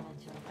when I ran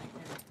into it right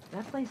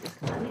there. That place is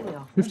completely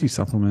off. 50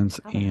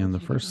 supplements, and the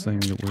first thing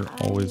that we're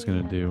always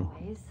going to do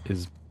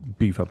is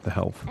beef up the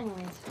health.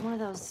 Anyways, one of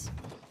those,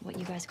 what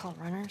you guys call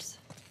runners,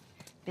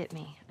 bit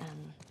me,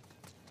 and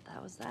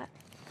that was that.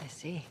 I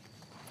see.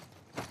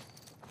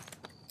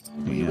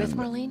 Were you with And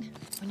Marlene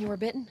when you were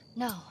bitten?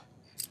 No.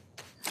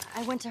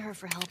 I went to her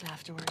for help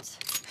afterwards.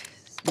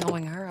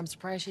 Knowing her, I'm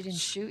surprised she didn't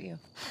shoot you.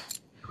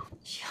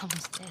 She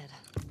almost did.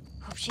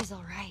 Hope she's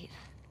all right.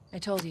 I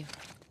told you.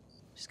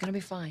 She's gonna be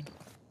fine.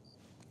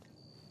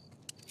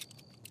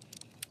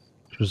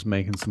 just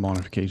making some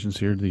modifications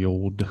here to the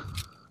old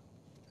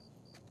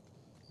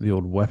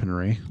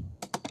weaponry.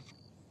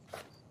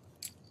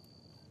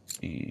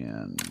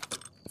 And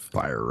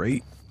fire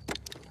rate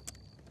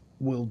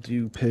will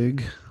do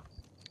pig.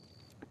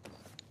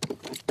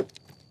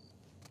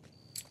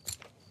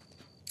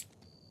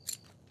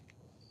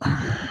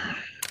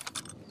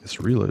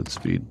 This reload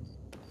speed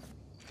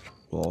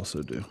will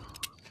also do.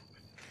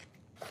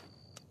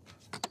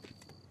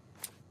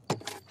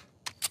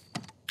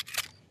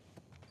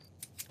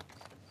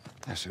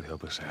 That should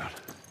help us out.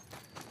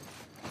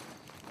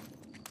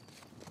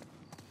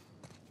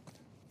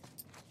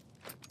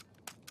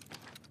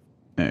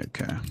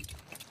 Okay.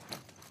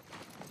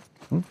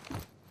 Oop.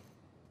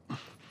 I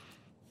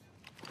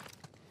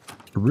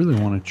really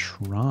want to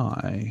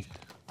try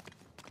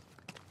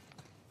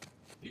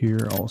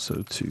here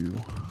also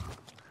to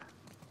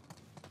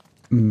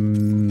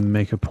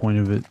make a point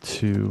of it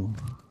to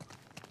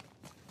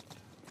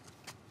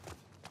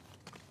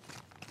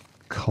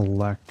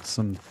collect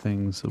some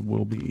things that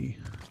we'll be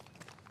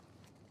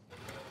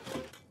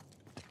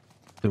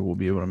able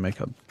to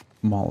make a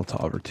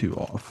Molotov or two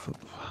off of,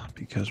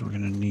 because we're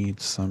going to need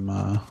some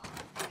of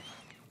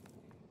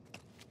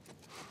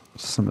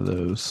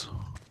those.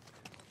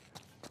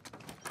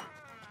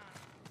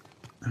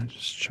 I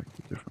just check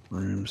the different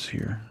rooms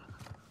here.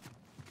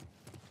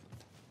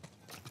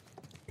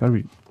 Gotta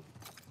be,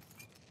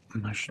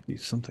 there should be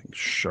something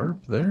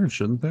sharp there,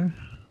 shouldn't there?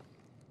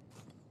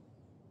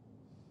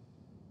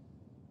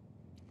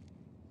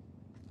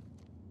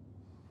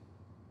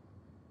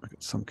 Look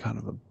at some kind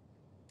of a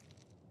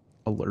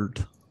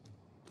alert.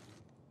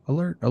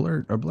 Alert,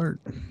 alert, alert.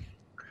 I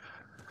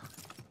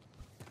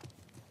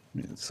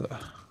mean, it's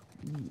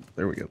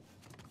there we go.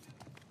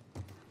 I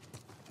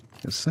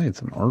was say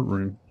it's an art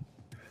room.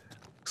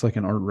 Looks like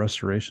an art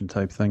restoration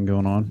type thing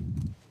going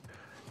on.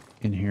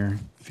 in here.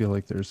 I feel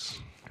like there's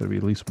got to be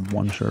at least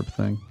one sharp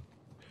thing.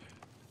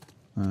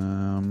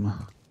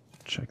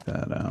 Check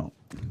that out.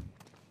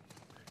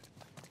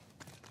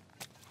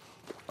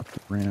 Up the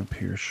ramp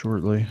here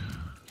shortly.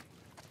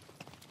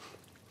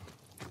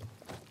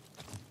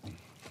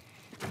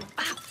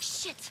 Ow,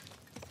 shit!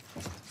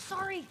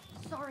 Sorry,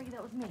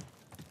 that was me.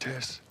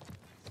 Tess.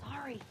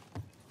 Sorry.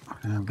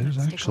 There's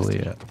actually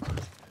it.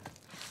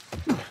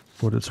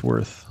 What it's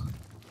worth.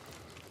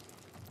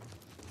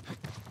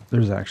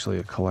 There's actually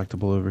a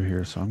collectible over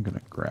here, so I'm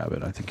gonna grab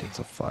it. I think it's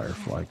a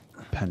Firefly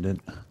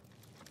pendant.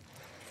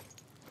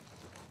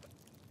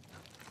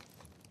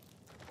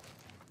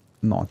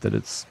 Not that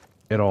it's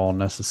at all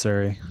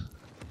necessary,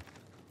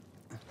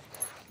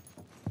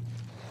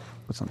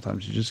 but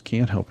sometimes you just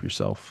can't help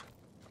yourself.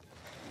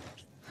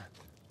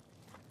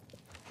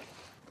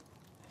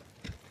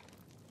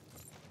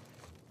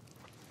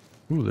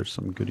 Ooh, there's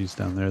some goodies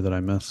down there that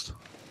I missed.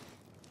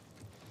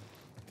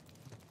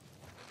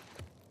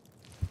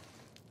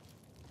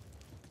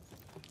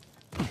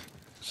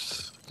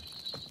 Just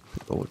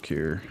take a look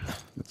here.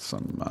 Get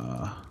some,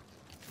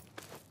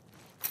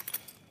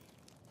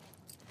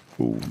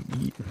 ooh,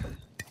 yeah.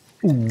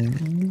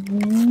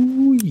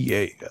 Ooh,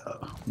 yeah.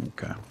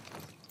 Okay.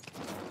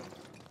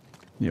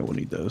 Yeah, we'll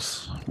need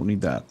those. We'll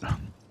need that.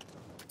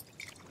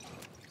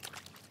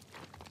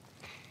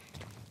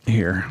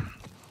 Here.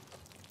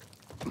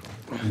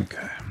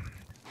 Okay.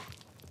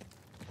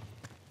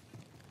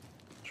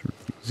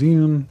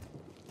 Museum.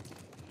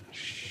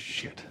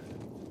 Shit.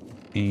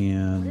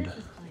 And What is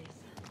this place?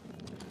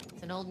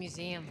 It's an old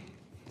museum.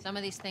 Some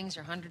of these things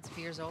are hundreds of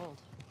years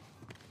old.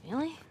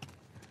 Really?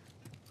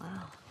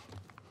 Wow.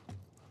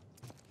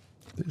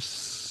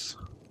 this.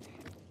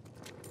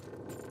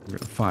 We're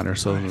gonna find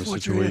ourselves in a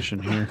What you situation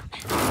here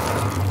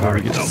where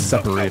we get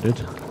separated.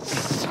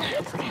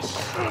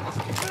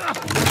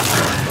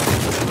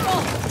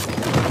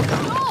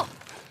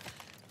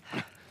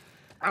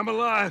 I'm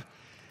alive.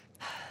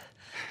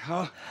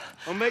 I'll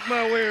make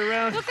my way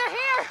around. Look, they're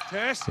here!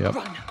 Tess? Yep.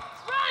 Run!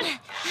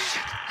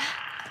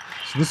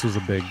 So this was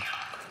a big, I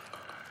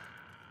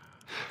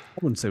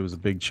wouldn't say it was a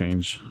big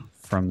change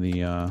from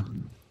the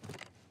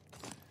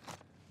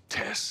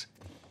Tess.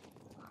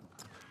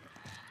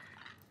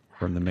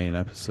 from the main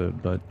episode,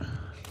 but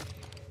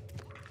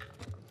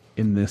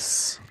in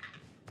this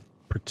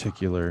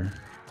particular,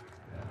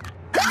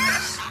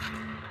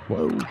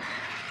 whoa, I'm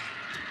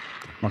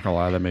not gonna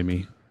lie, that made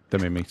me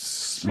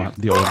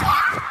the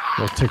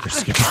old ticker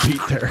skip a beat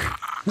there.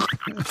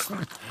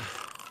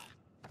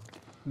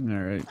 All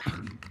right.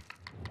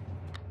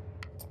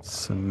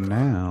 So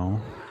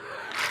now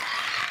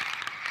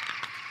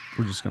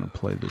we're just going to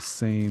play the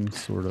same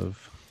sort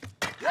of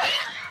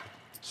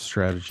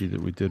strategy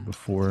that we did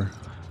before.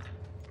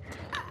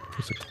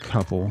 There's a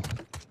couple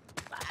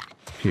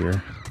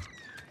here,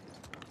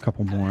 a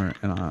couple more,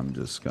 and I'm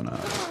just going to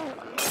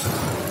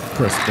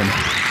crisp them.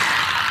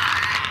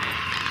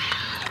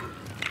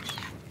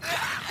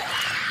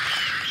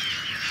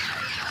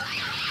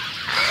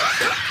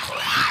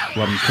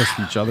 Let them crisp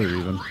each other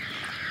even.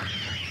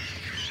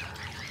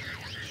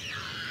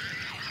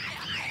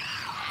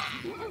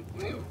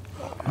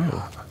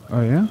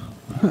 Oh yeah?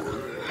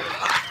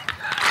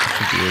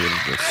 Should be able to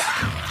just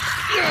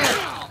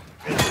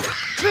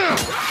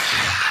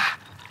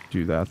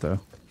do that though.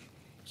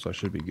 So I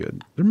should be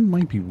good. There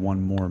might be one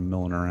more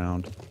milling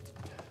around.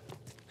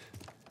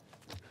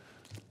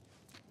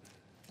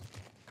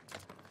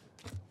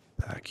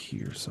 Back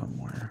here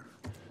somewhere.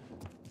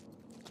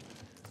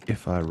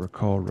 If I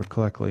recall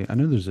correctly. I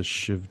know there's a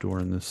shiv door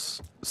in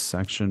this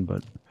section,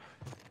 but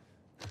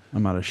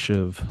I'm out of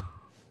shiv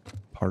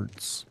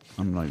parts.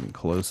 I'm not even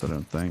close, I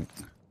don't think.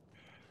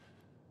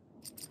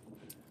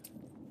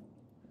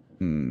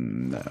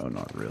 No,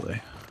 not really.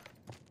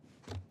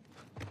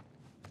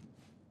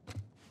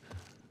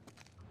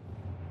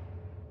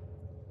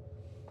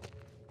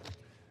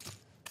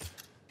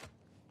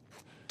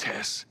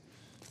 Tess.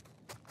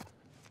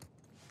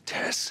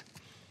 Tess.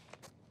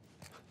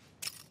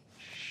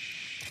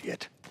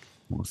 Shit.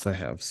 Unless I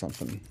have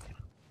something.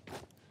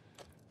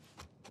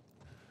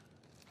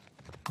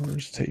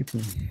 Where's tape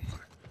and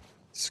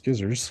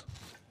skizzers?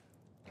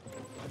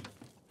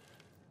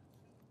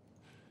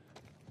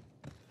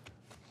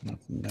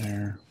 Nothing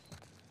there.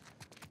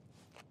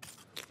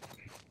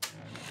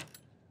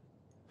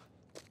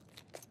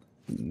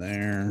 Nothing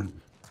there.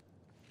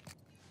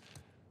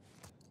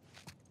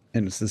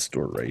 And it's this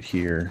door right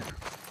here.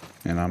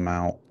 And I'm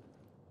out.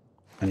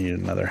 I need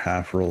another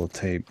half roll of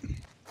tape.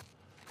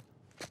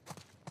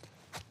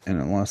 And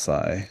unless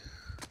I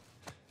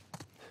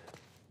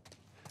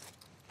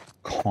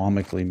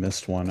comically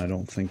missed one, I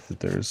don't think that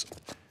there's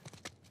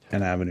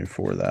an avenue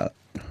for that.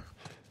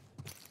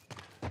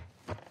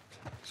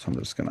 So I'm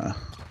just gonna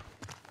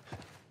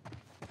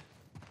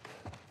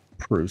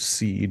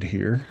proceed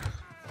here.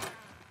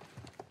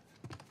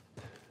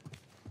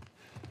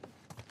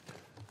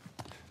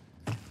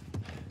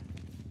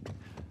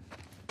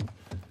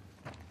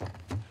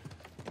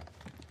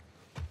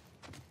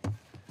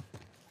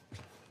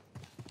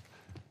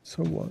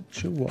 So what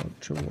you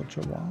want? So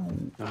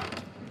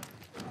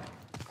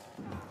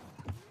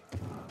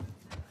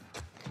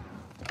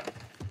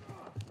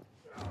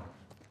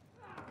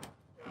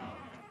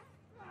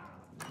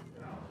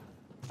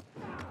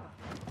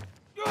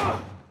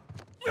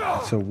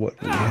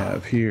what we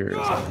have here is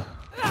a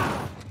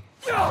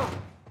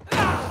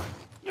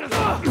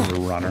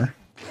runner.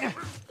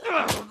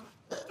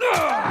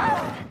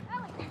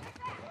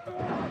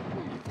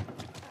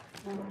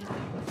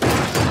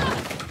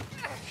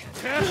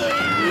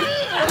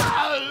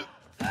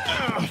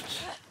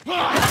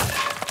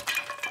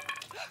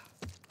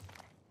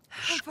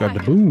 Got the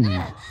boom.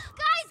 Guys,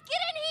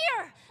 get in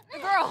here! The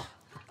girl!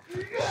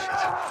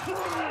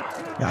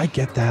 Yeah, I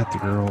get that. The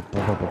girl.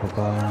 Blah blah blah blah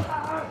blah.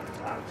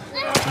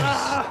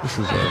 This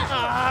is there's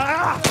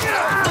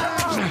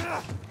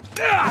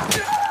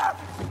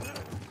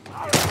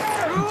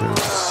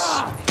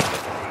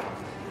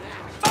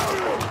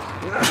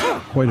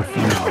quite a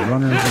few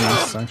runners in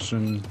this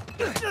section.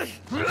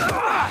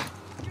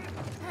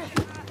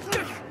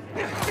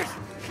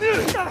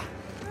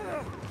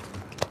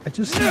 I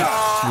just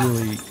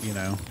really,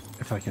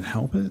 if I can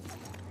help it,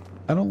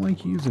 I don't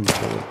like using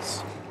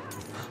bullets.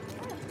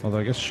 Although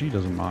I guess she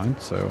doesn't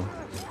mind, so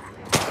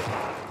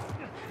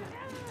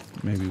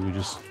maybe we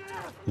just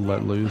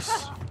let loose.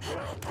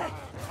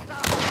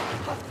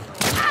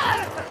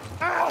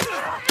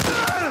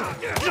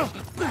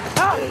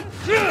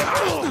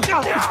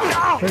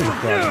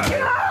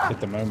 At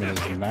the moment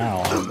is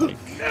now I'm like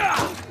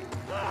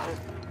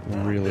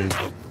really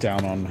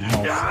down on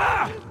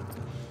health.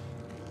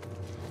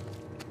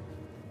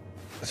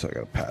 So I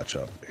gotta patch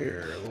up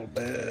here a little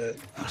bit.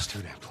 That's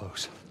too damn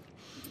close.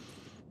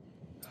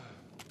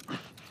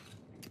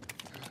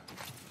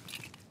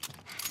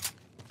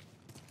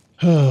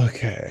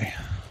 Okay.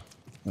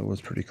 That was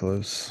pretty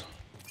close.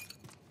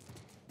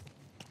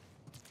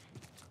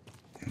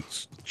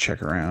 Let's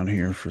check around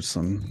here for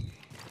some...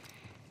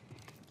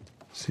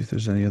 See if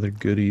there's any other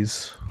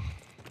goodies.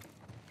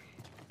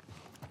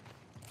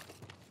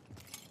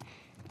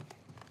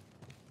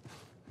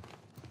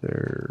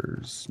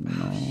 There's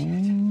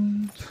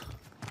not.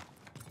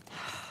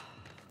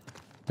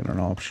 Got an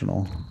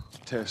optional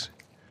Tess,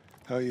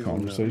 how are you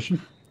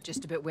conversation.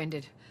 Just a bit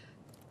winded.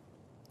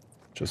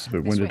 Just a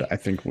bit winded. I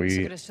think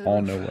we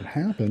all know what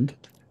happened.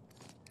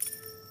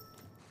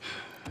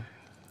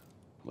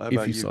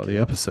 If you saw the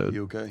episode.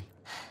 You okay?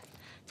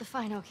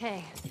 Define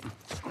okay.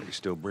 Are you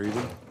still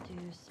breathing? Do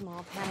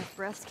small panic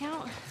breaths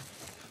count?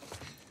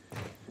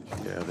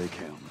 Yeah, they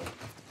count.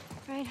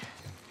 Right.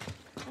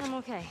 I'm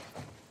okay.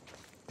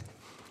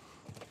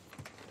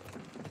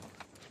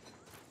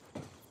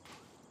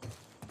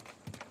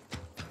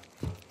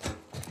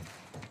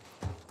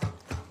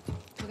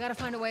 We gotta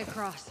find a way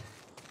across.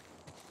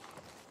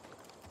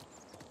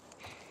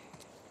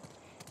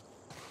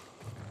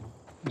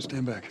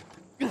 Stand back.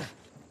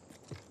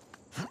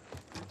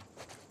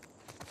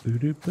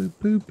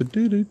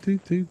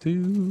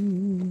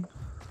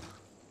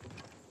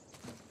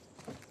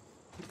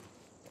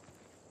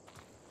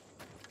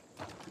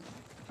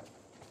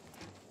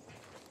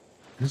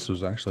 This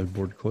was actually a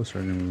board closer.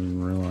 I didn't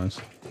even realize.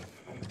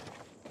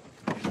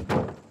 All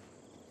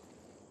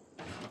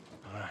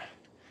right.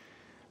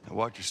 Now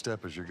watch your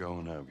step as you're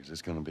going out, because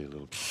it's going to be a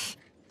little...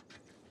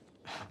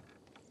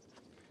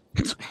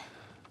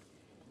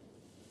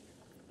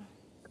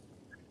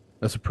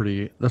 That's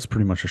pretty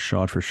much a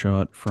shot for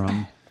shot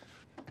from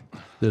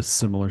this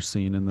similar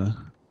scene in the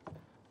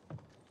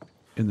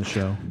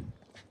show.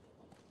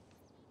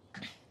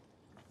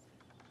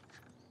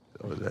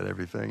 So is that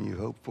everything you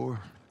hoped for?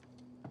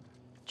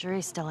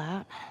 Jury's still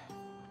out.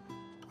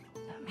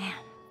 But man,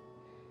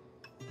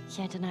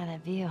 can't deny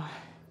that view.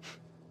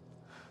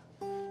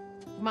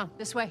 Come on,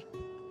 this way.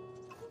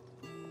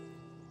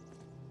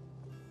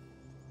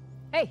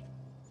 Hey,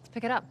 let's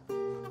pick it up.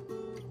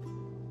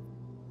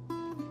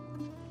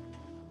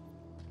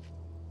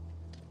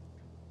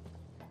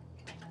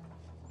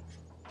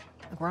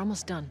 Look, we're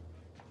almost done.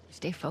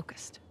 Stay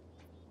focused.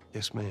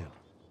 Yes, ma'am.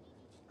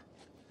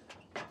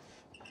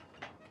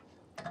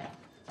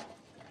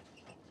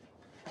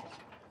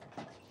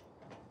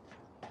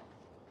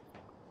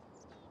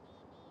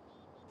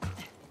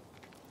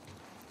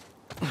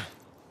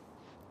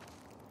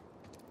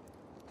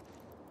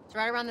 It's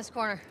right around this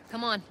corner.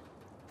 Come on.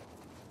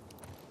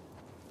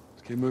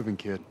 Let's keep moving,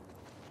 kid.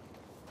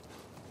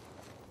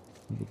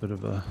 A little bit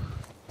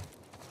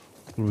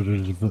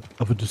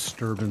of a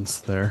disturbance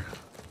there.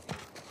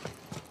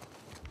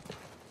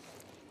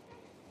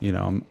 You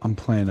know, I'm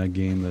playing a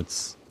game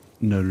that's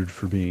noted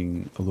for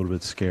being a little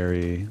bit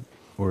scary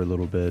or a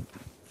little bit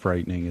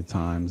frightening at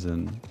times,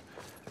 and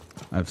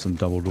I have some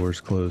double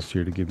doors closed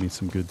here to give me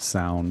some good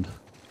sound,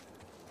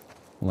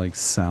 like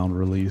sound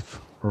relief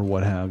or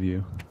what have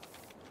you.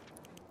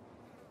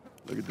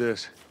 Look at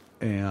this.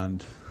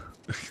 And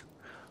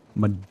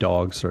my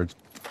dog starts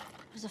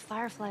There's a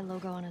Firefly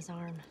logo on his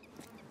arm.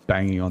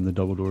 banging on the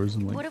double doors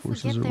and What like if we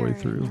forces get her way there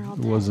through. and they're all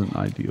It dead? wasn't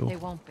ideal They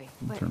won't be. in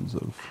But terms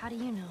of... How do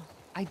you know?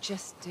 I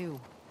just do.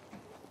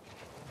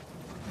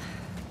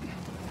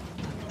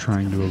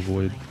 trying to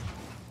avoid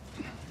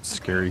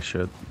scary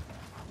shit,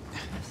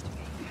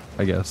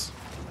 I guess.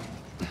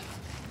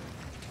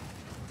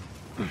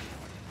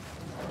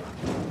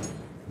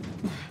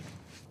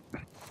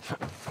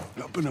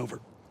 Up and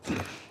over.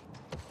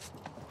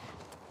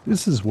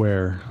 This is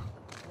where,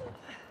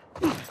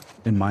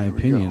 in my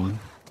opinion,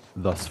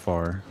 thus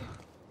far,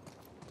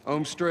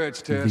 Home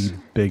stretch, Tess. the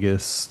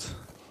biggest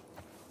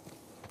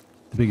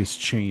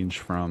change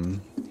from,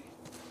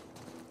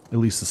 at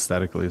least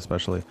aesthetically,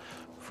 especially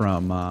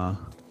from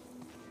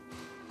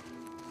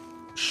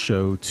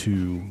show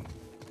to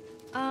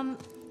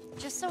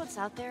Just so it's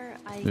out there,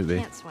 I movie.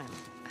 can't swim.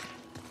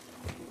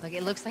 Look,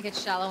 it looks like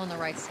it's shallow on the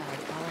right side.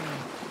 Follow me.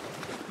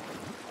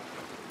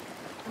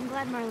 I'm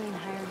glad Marlene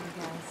hired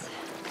you guys.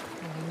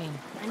 What do you mean?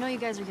 I know you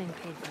guys are getting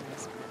paid for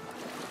this,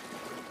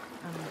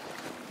 but I'm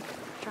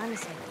trying to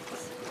save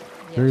this.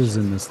 There is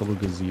in this little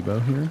gazebo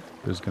here.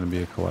 There's going to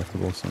be a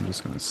collectible, so I'm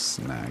just going to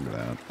snag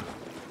that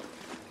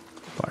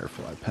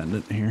Firefly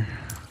pendant here.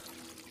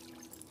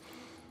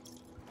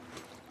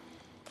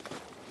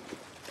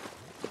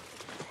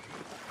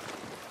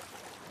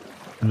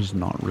 There's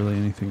not really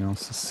anything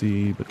else to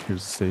see, but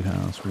here's the State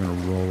House. We're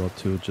going to roll up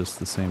to it just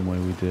the same way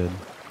we did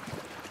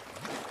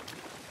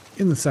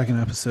in the second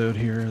episode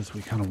here as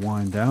we kind of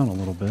wind down a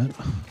little bit.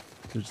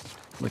 There's,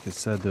 like I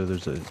said, though,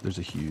 there's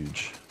a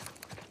huge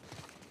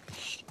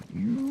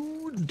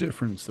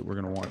difference that we're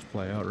going to watch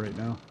play out right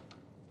now.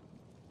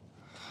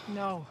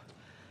 No.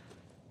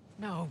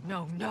 No,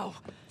 no, no.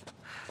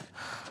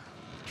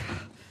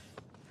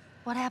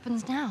 What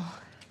happens now?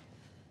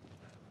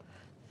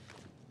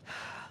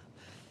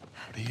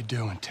 What are you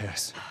doing,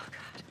 Tess? Oh,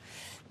 God.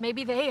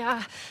 Maybe they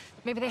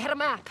had a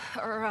map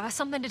or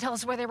something to tell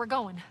us where they were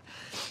going.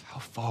 How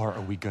far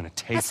are we gonna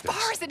take As this?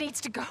 far as it needs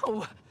to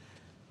go.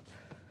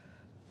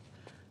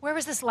 Where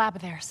was this lab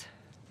of theirs?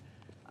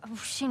 Oh,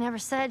 she never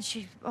said.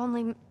 She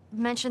only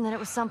mentioned that it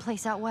was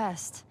someplace out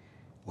west.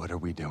 What are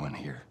we doing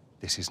here?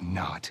 This is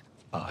not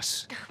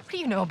us. What do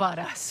you know about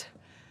us?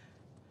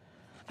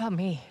 About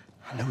me?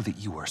 I know that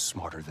you are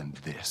smarter than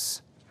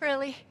this.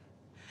 Really?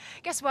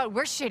 Guess what?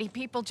 We're shitty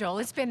people, Joel.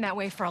 It's been that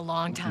way for a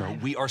long time.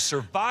 No, we are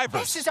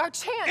survivors. This is our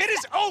chance. It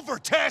is over,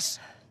 Tess!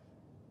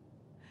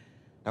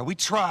 Now, we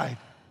tried.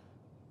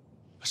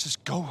 Let's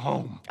just go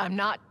home. I'm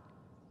not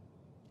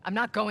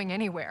going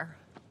anywhere.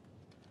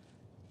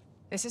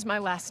 This is my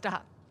last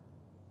stop.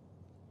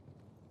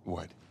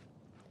 What?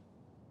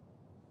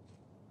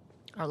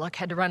 Our luck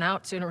had to run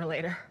out sooner or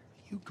later.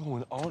 You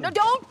going on? No,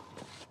 don't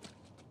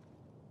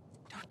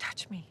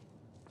touch me.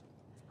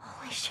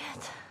 Holy shit.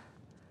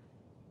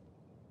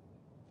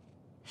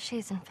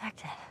 She's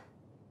infected.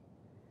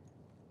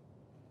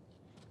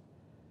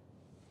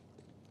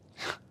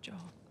 Joel,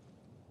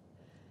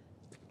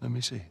 Let me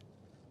see.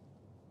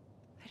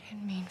 I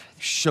didn't mean for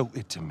this. Show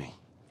it to me.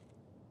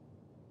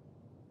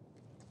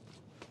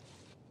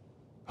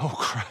 Oh,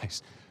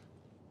 Christ.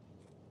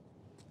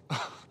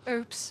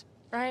 Oops,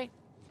 right?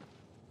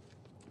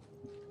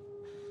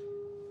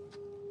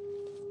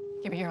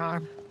 Give me your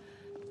arm.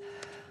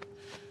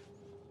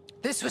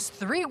 This was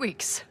 3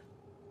 weeks.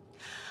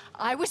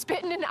 I was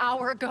bitten an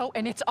hour ago,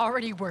 and it's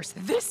already worse.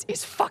 This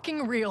is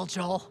fucking real,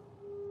 Joel.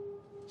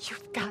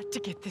 You've got to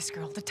get this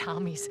girl to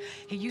Tommy's.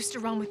 He used to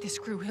run with this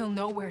crew. He'll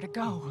know where to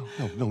go.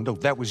 No.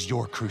 That was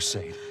your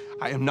crusade.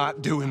 I am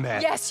not doing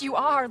that. Yes, you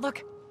are.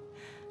 Look.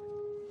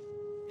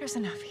 There's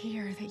enough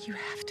here that you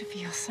have to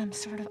feel some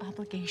sort of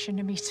obligation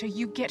to me, so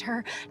you get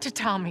her to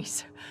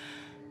Tommy's.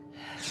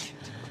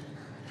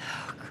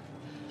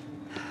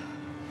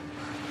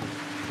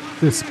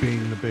 This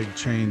being the big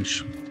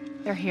change.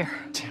 They're here.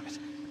 Damn it.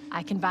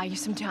 I can buy you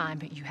some time,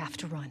 but you have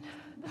to run.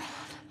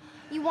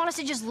 You want us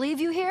to just leave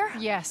you here?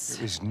 Yes.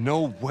 There is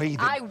no way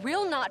that... I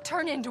will not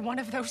turn into one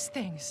of those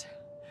things.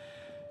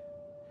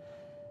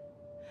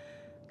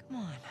 Come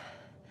on.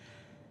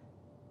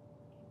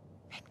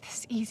 Make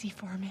this easy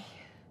for me.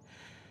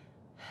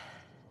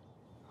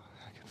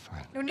 I can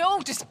find...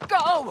 No, just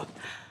go!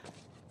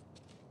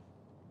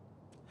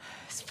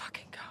 Just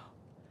fucking go.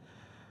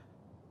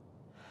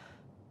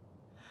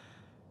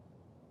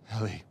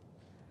 Ellie,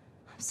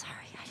 I'm sorry.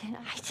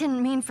 I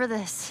didn't mean for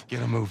this.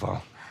 get a move on.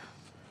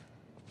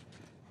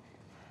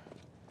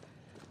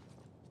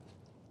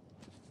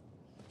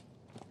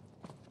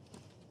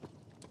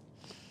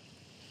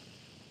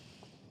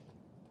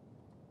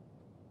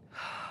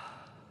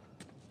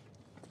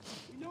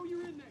 We know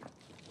you're in there.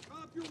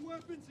 Drop your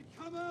weapons and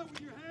come out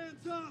with your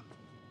hands up.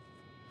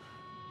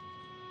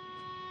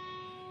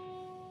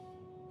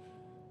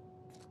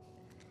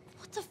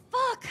 What the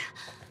fuck?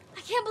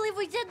 I can't believe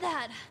we did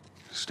that.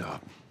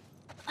 Stop.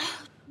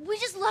 We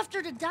just left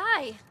her to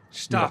die.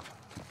 Stop.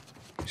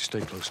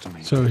 Stay close to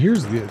me. So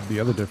here's the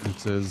other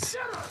difference is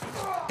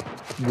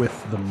with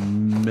the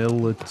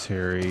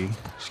military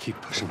Just keep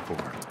pushing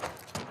forward.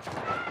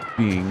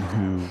 being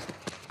who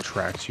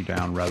tracks you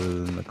down rather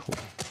than the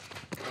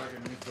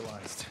Target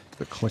neutralized.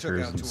 the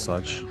clickers and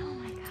such. Oh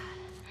my god.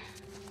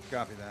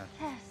 Copy that.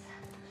 Yes.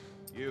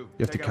 You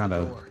You have to kind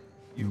of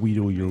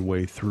wheedle your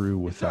way through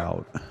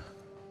without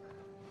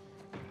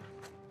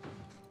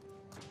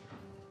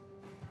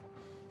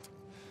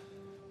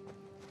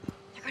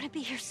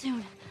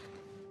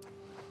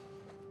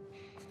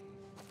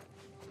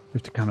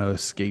have to kind of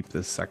escape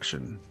this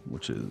section,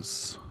 which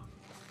is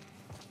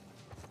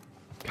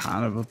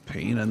kind of a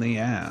pain in the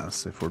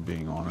ass, if we're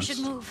being honest. We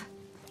should move.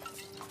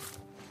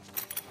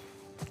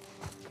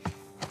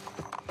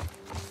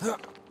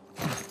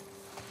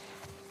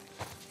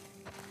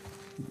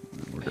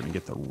 We're going to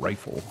get the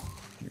rifle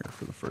here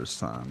for the first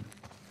time,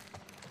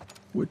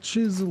 which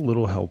is a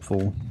little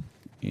helpful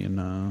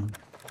in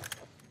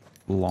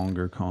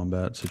longer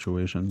combat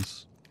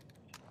situations,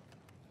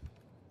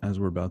 as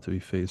we're about to be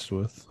faced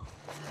with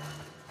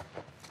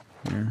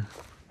here.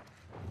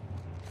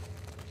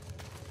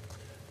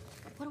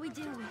 What do we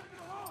do?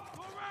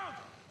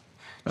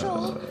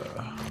 Joel.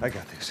 I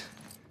got this.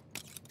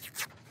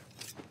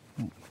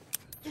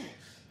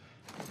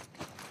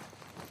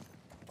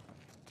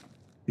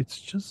 It's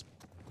just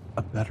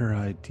a better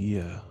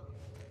idea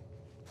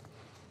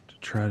to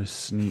try to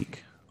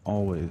sneak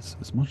always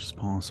as much as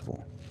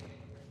possible,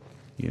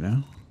 you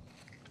know?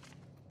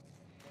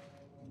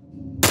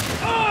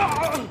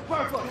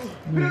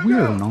 Well, we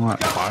are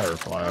not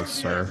Fireflies,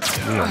 sir.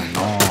 We are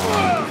not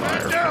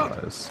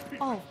Fireflies.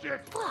 Oh,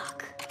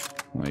 fuck.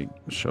 Like,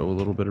 show a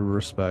little bit of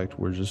respect.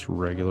 We're just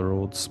regular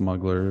old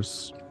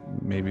smugglers.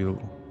 Maybe... And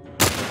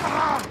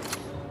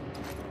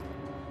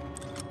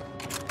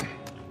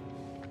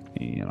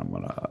I'm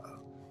gonna...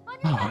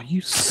 Oh,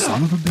 you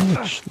son of a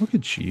bitch. Look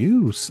at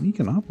you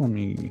sneaking up on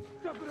me.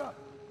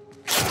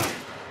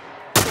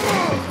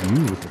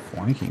 You with the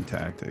flanking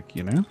tactic,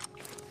 you know?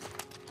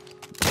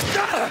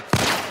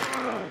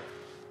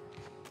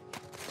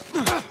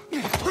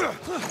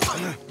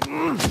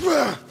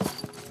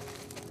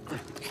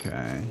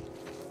 Okay.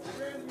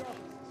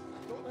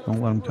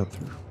 Don't let him cut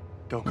through.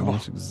 Don't come on.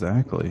 That's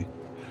exactly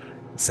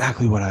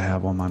what I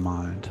have on my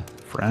mind.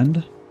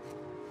 Friend?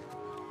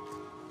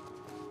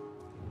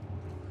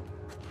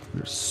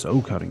 You're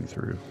so cutting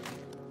through.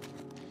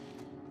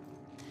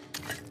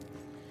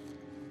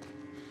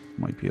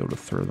 Might be able to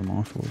throw them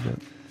off a little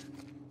bit.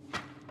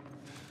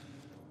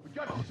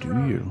 Oh, do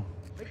you?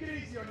 Make it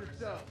easy on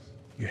yourselves.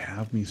 You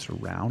have me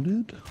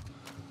surrounded?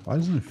 Why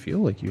doesn't it feel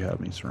like you have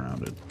me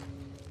surrounded?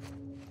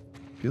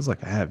 Feels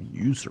like I have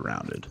you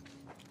surrounded.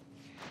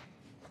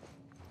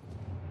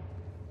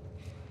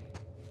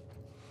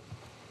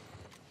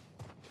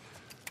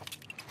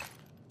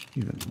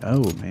 You even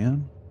know,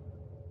 man.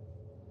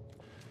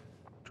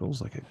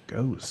 Joel's like a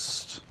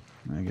ghost.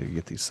 I gotta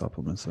get these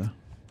supplements though.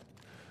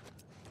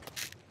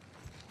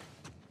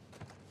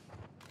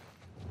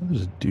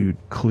 There's a dude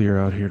clear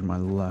out here to my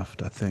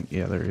left, I think.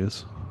 Yeah, there he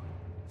is.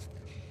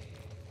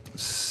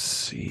 Let's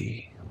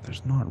see.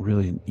 There's not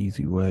really an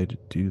easy way to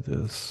do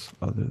this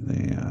other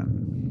than...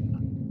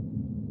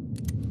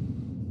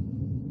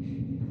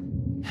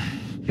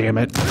 Damn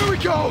it. Here we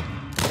go!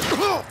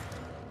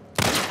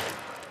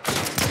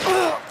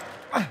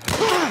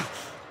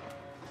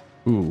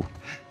 Ooh.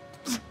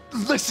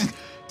 Listen,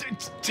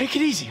 take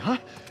it easy, huh?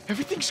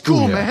 Everything's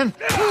cool, man.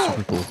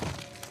 Super cool.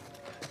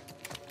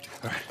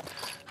 All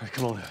right,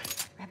 come on.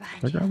 Right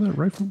behind Did I grab that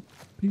rifle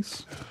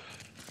piece?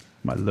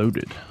 Am I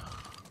loaded?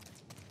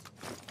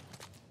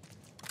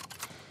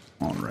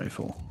 On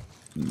rifle.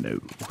 No.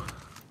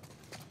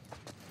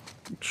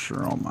 Make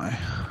sure all my...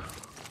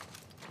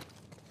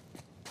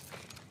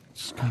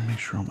 Just gotta make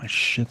sure all my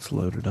shit's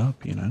loaded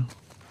up, you know?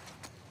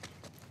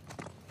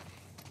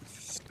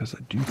 Because I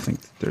do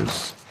think that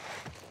there's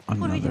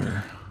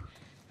another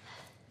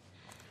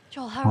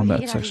Joel, how are we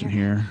combat section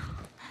here.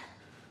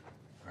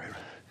 All right,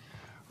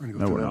 we're gonna go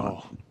No, through we're that not.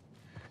 hole.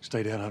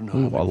 Stay down. I don't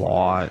know. Ooh, a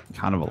lot.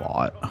 Kind of a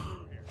lot.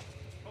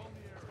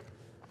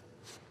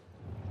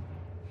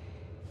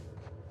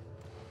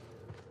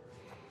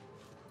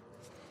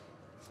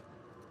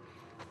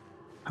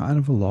 Kind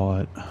of a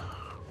lot.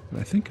 But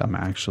I think I'm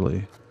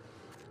actually...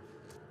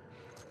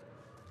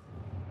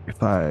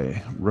 If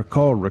I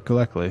recall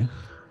correctly,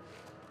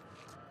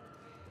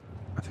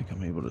 I think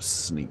I'm able to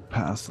sneak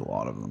past a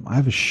lot of them. I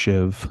have a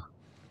shiv.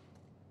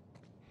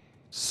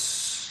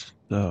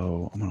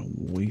 So I'm going to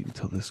wait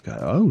until this guy...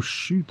 Oh,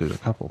 shoot, there's a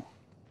couple.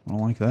 I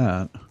don't like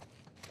that.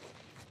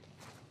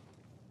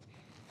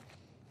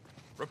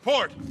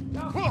 Report.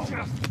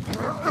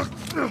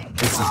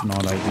 This is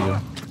not ideal.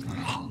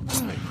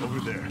 Over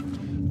there.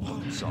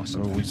 Saw Oh,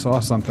 something. we saw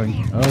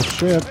something. Oh,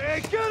 shit.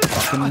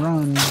 Fucking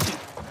run.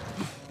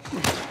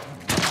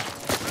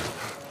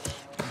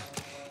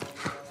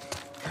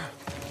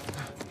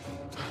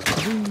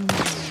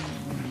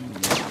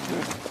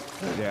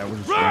 Yeah, we're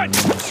just running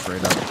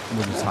straight up.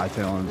 We're just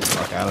hightailing the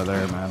fuck out of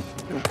there, man.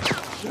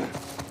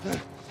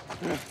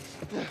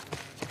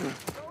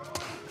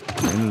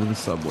 Into the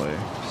subway.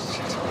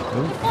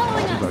 Oh,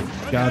 there's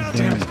a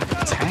goddamn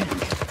tank.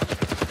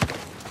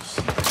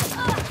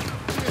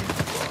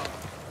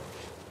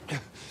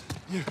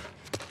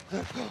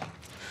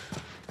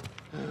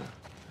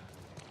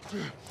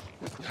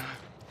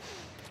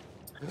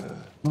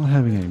 Not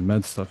having any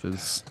med stuff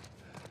is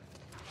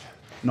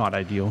not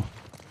ideal.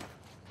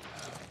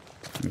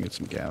 I'm gonna get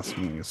some gas.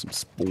 I'm gonna get some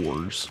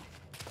spores.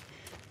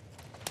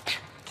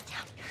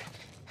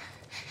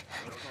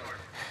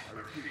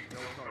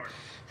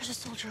 There's a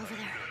soldier over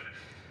there.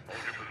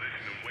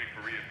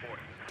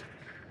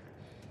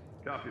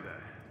 Copy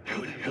that. How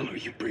the hell are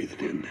you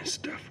breathing in this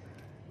stuff?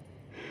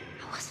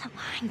 I wasn't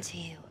lying to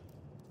you.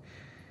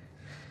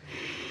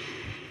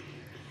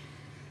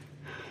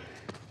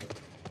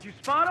 Did you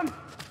spot him?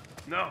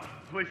 No,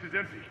 the place is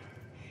empty.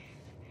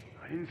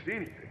 I didn't see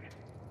anything.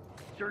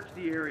 Search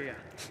the area.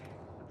 Let's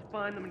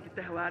find them and get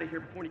the hell out of here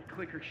before any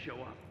clickers show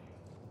up.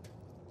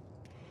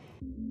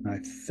 I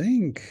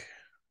think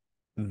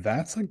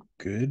that's a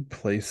good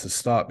place to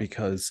stop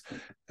because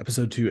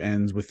episode 2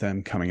 ends with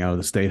them coming out of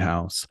the state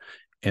house,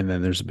 and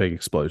then there's a big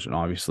explosion.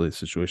 Obviously, the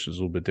situation is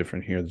a little bit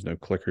different here. There's no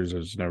clickers,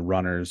 there's no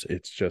runners.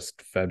 It's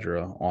just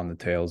Fedra on the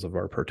tails of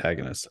our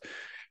protagonists.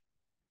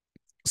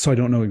 So I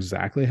don't know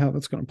exactly how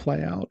that's going to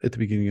play out at the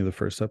beginning of the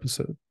first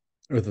episode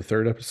or the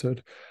third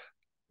episode,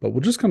 but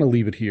we'll just kind of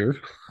leave it here.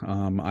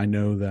 I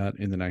know that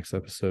in the next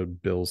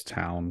episode, Bill's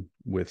Town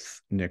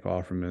with Nick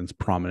Offerman's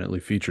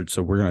prominently featured.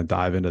 So we're going to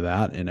dive into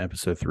that in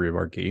episode 3 of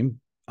our game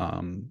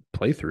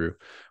playthrough,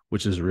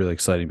 which is really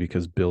exciting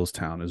because Bill's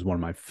Town is one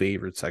of my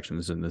favorite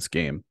sections in this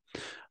game.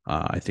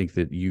 I think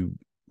that you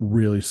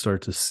really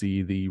start to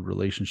see the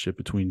relationship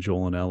between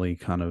Joel and Ellie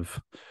kind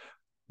of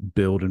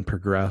build and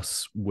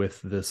progress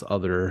with this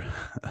other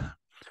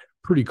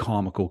pretty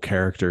comical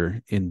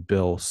character in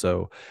Bill.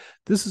 So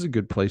this is a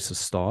good place to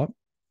stop.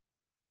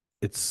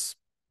 It's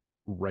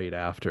right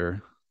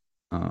after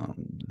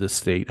the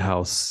state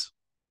house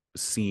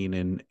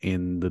scene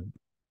in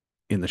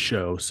the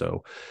show.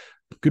 So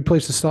good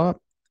place to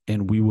stop.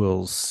 And we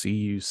will see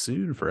you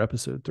soon for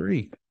episode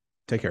 3.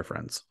 Take care,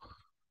 friends.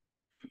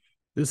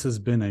 This has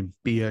been a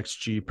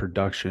BXG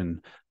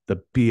production,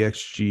 the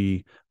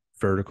BXG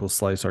Vertical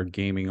Slice, our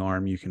gaming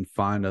arm. You can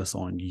find us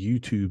on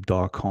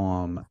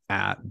youtube.com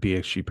at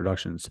BXG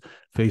Productions,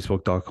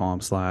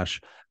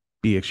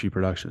 facebook.com/BXG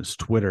Productions,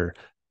 Twitter,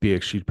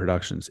 BXG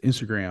Productions,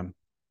 Instagram,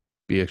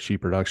 BXG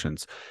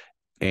Productions,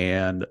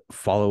 and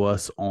follow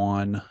us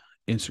on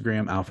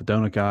Instagram, Alpha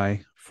Donut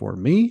Guy for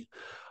me,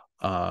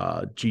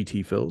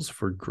 GT Phils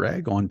for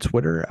Greg, on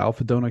Twitter,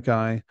 Alpha Donut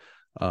Guy,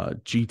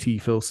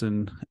 GT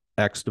Filson,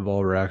 X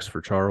Devolver X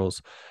for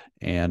Charles,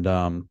 and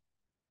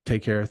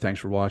take care. Thanks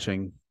for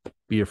watching.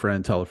 Be a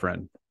friend, tell a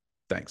friend.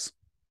 Thanks.